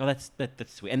cragginess of like, oh, that's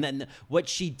sweet. And then what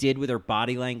she did with her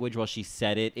body language while she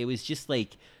said it, it was just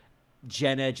like.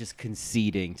 Jenna just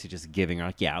conceding to just giving her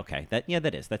like,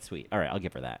 that's sweet. All right, I'll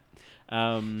give her that.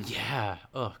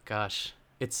 Oh gosh,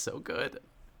 it's so good.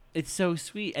 It's so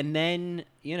sweet. And then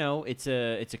it's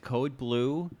a code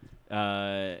blue,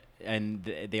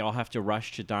 and they all have to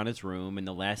rush to Donna's room. And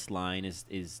the last line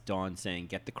is Dawn saying,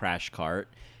 "Get the crash cart,"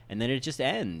 and then it just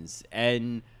ends.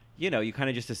 And you kind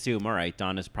of just assume, all right,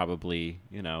 Donna's probably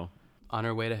on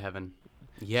her way to heaven.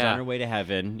 She's on her way to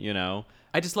heaven.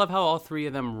 I just love how all three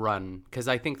of them run, because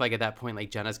I think like at that point,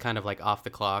 like Jenna's kind of like off the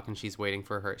clock and she's waiting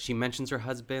for her. She mentions her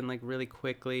husband like really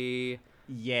quickly.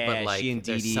 Yeah, but, like, she and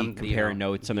Dee Dee compare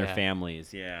notes on their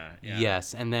families. Yeah.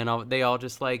 Yes, and then they all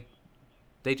just like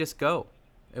they just go.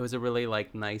 It was a really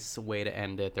like nice way to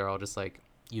end it. They're all just like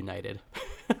united.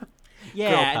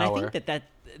 Yeah, and I think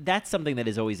that's something that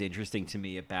is always interesting to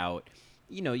me about.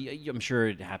 I'm sure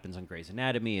it happens on Grey's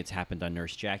Anatomy. It's happened on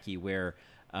Nurse Jackie, where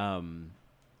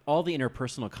all the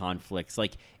interpersonal conflicts,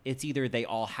 like it's either they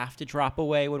all have to drop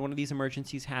away when one of these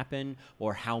emergencies happen,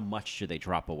 or how much do they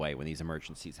drop away when these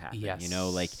emergencies happen? Yes. You know,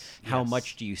 like how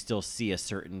much do you still see a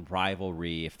certain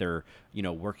rivalry if they're, you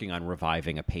know, working on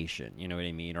reviving a patient? You know what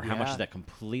I mean? Or how much does that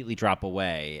completely drop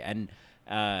away? And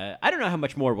I don't know how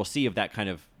much more we'll see of that kind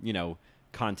of, you know,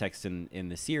 context in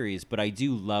the series, but I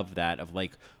do love that of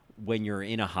like when you're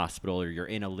in a hospital or you're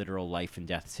in a literal life and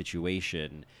death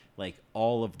situation, like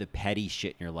all of the petty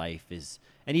shit in your life is,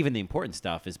 and even the important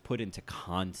stuff is put into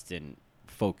constant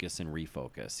focus and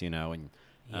refocus, you know? And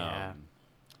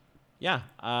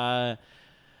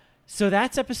so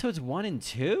that's episodes 1 and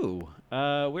 2.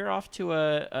 We're off to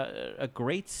a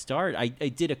great start. I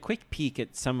did a quick peek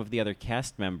at some of the other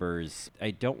cast members.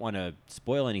 I don't want to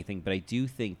spoil anything, but I do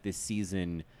think this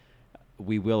season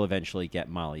we will eventually get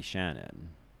Molly Shannon.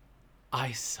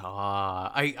 I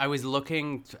saw. I was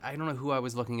looking. I don't know who I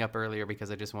was looking up earlier because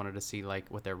I just wanted to see like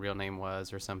what their real name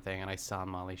was or something, and I saw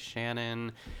Molly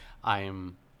Shannon.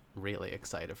 I'm really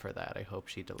excited for that. I hope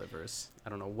she delivers. I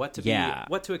don't know what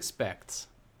to expect.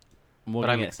 We're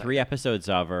going to get 3 episodes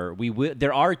of her.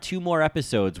 There are 2 more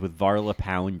episodes with Varla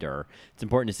Pounder. It's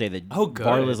important to say that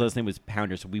Varla's last name was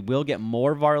Pounder, so we will get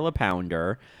more Varla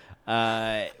Pounder.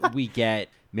 We get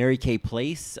Mary Kay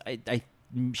Place.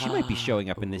 She might be showing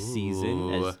up in this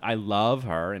season. As I love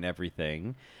her and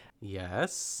everything.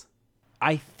 Yes.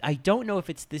 I don't know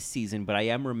if it's this season, but I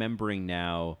am remembering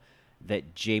now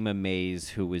that Jayma Mays,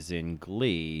 who was in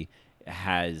Glee,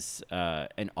 has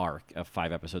an arc of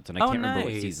 5 episodes, and I can't remember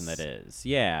what season that is.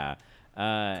 Yeah.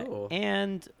 Cool.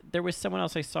 And there was someone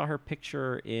else I saw her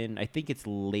picture in. I think it's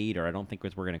later. I don't think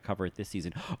we're going to cover it this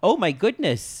season. Oh my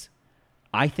goodness!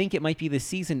 I think it might be this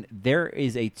season. There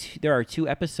are 2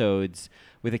 episodes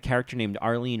with a character named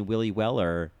Arlene Willie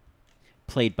Weller,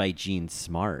 played by Jean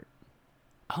Smart.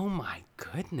 Oh my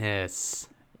goodness!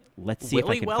 Let's see if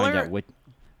I can find out what.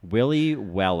 Willie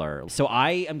Weller. So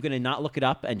I am going to not look it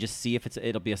up and just see if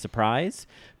it'll be a surprise,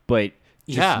 but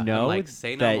just know like,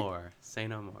 say no more. Say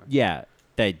no more. Yeah,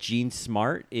 that Jean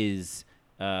Smart is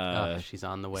she's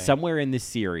on the way somewhere in this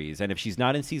series, and if she's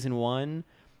not in season 1,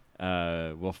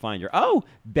 we'll find her. Oh,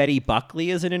 Betty Buckley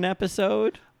is in an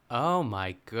episode. Oh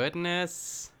my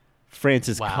goodness!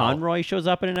 Frances Conroy shows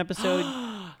up in an episode.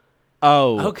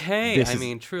 Oh, okay. I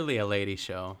mean, truly a lady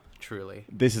show. Truly.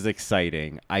 This is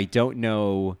exciting. I don't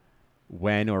know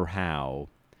when or how,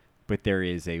 but there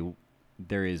is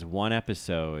one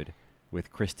episode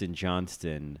with Kristen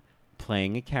Johnston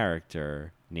playing a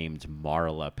character named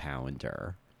Marla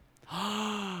Pounder.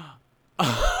 Oh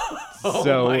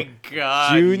so my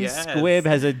God, June Squibb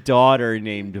has a daughter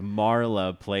named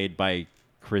Marla, played by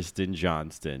Kristen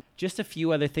Johnston. Just a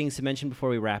few other things to mention before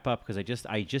we wrap up, because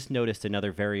I just noticed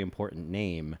another very important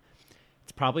name.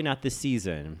 It's probably not this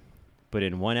season, but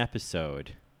in one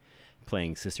episode,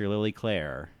 playing Sister Lily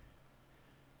Claire,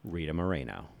 Rita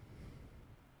Moreno.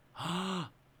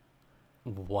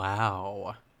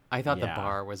 Wow. I thought the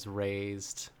bar was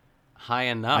raised high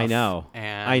enough. I know.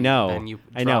 And I know. then you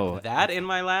dropped that in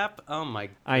my lap? Oh, my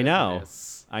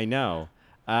goodness. I know.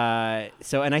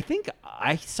 And I think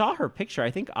I saw her picture.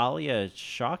 I think Alia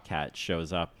Shawkat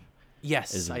shows up.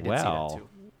 Yes, as I did well. see that too.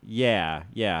 Yeah.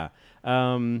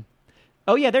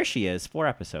 Oh, yeah, there she is. 4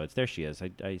 episodes. There she is.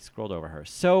 I scrolled over her.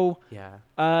 So,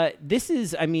 this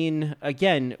is, I mean,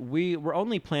 again, we're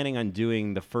only planning on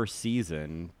doing the first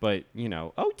season, but,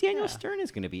 Daniel Stern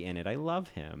is going to be in it. I love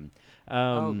him.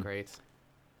 Great.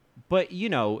 But,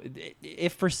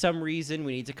 if for some reason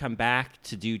we need to come back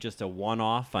to do just a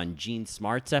one-off on Jean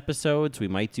Smart's episodes, we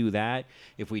might do that.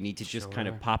 If we need to just kind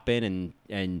of pop in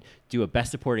and do a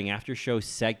Best Supporting After Show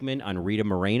segment on Rita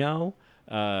Moreno,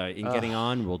 Getting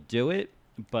On, we'll do it.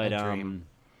 But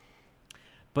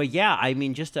yeah, I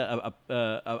mean, just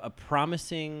a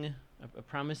promising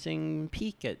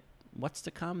peek at what's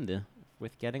to come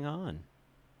with Getting On.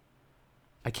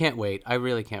 I can't wait. I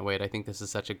really can't wait. I think this is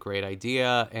such a great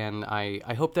idea, and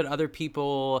I hope that other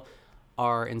people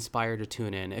are inspired to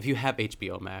tune in. If you have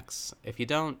HBO Max, if you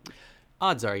don't,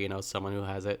 odds are you know someone who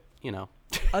has it.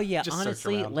 Oh yeah,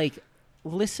 honestly, like.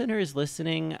 Listeners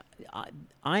listening,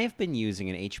 I have been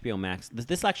using an HBO Max.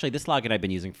 This login I've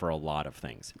been using for a lot of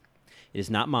things. It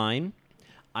is not mine.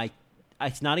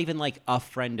 It's not even like a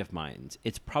friend of mine's.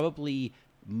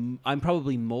 I'm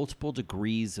probably multiple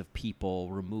degrees of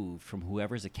people removed from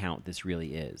whoever's account this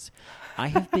really is. I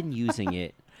have been using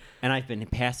it, and I've been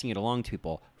passing it along to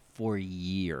people for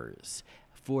years.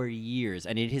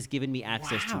 And it has given me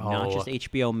access to not just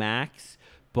HBO Max,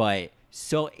 but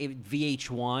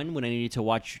VH1 when I needed to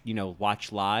watch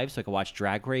live, so I could watch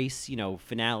Drag Race,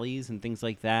 finales and things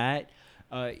like that.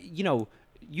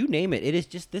 you name it. It is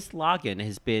just this login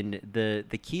has been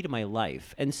the key to my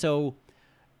life, and so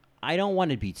I don't want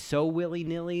to be so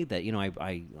willy-nilly that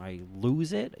I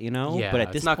lose it. Yeah, but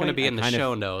at this it's not going to point, be in the kind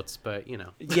show of, notes, but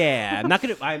Yeah, I'm not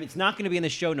gonna. It's not going to be in the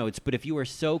show notes. But if you are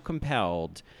so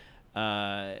compelled,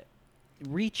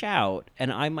 reach out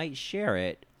and I might share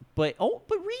it. But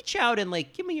reach out and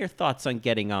give me your thoughts on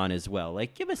Getting On as well.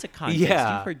 Give us a context.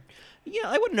 Yeah.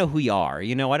 I wouldn't know who you are.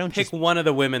 I don't pick one of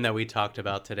the women that we talked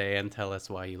about today and tell us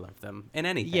why you love them in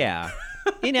anything. Yeah,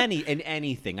 in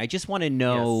anything. I just want to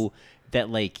know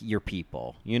that you're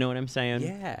people. You know what I'm saying?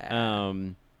 Yeah.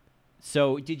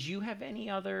 So did you have any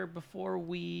other before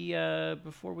we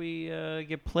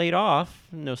get played off?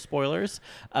 No spoilers.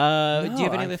 Do you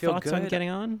have any other thoughts on Getting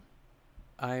On?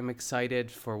 I'm excited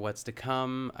for what's to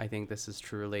come. I think this is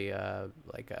truly I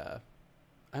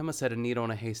almost said a needle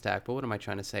in a haystack, but what am I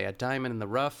trying to say? A diamond in the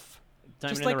rough.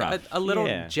 Just a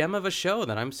little gem of a show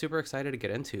that I'm super excited to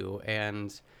get into,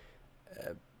 and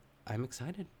I'm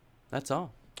excited. That's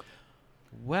all.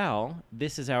 Well,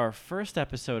 this is our first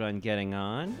episode on Getting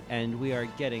On, and we are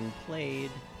getting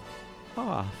played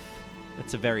off.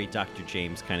 That's a very Dr.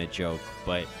 James kind of joke,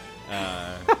 but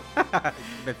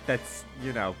that's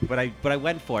but I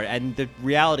went for it, and the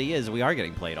reality is we are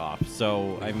getting played off.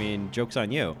 So I mean, joke's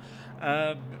on you.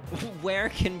 Where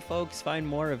can folks find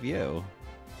more of you?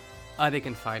 They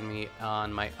can find me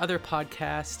on my other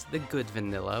podcast, The Good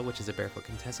Vanilla, which is a Barefoot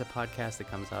Contessa podcast that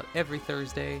comes out every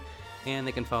Thursday. And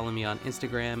they can follow me on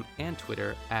Instagram and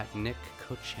Twitter at Nick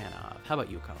Kochanov. How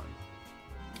about you, Colin?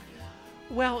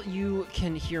 Well, you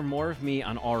can hear more of me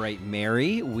on All Right,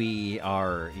 Mary. We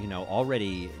are,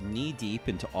 already knee-deep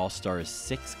into All Stars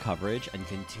 6 coverage and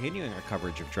continuing our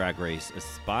coverage of Drag Race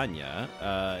España.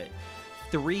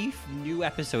 3 new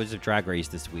episodes of Drag Race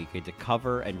this week to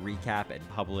cover and recap and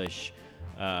publish,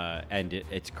 and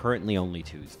it's currently only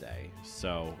Tuesday.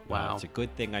 So wow. It's a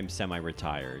good thing I'm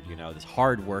semi-retired. This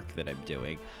hard work that I'm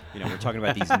doing. We're talking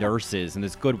about these nurses and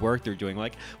this good work they're doing.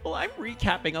 I'm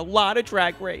recapping a lot of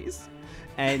Drag Race.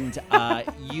 And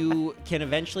you can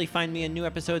eventually find me in new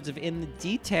episodes of In the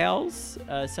Details,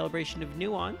 Celebration of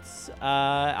Nuance.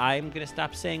 I'm going to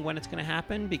stop saying when it's going to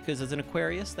happen because as an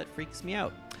Aquarius, that freaks me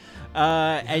out.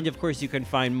 And, of course, you can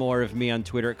find more of me on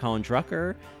Twitter at Colin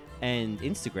Drucker and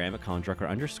Instagram at Colin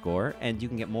Drucker_. And you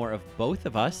can get more of both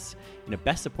of us in a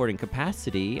best supporting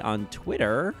capacity on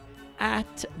Twitter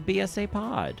at BSA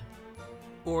Pod.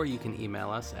 Or you can email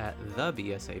us at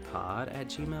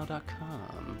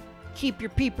thebsapod@gmail.com. Keep your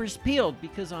peepers peeled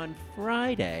because on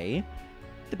Friday,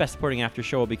 the Best Supporting After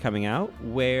Show will be coming out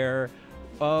where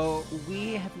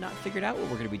we have not figured out what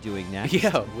we're going to be doing next.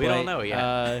 Yeah, we don't know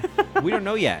yet. We don't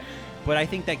know yet, but I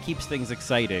think that keeps things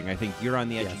exciting. I think you're on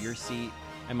the edge of your seat.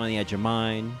 I'm on the edge of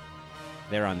mine.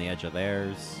 They're on the edge of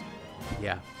theirs.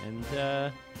 Yeah. And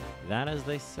that, as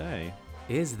they say,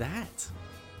 is that.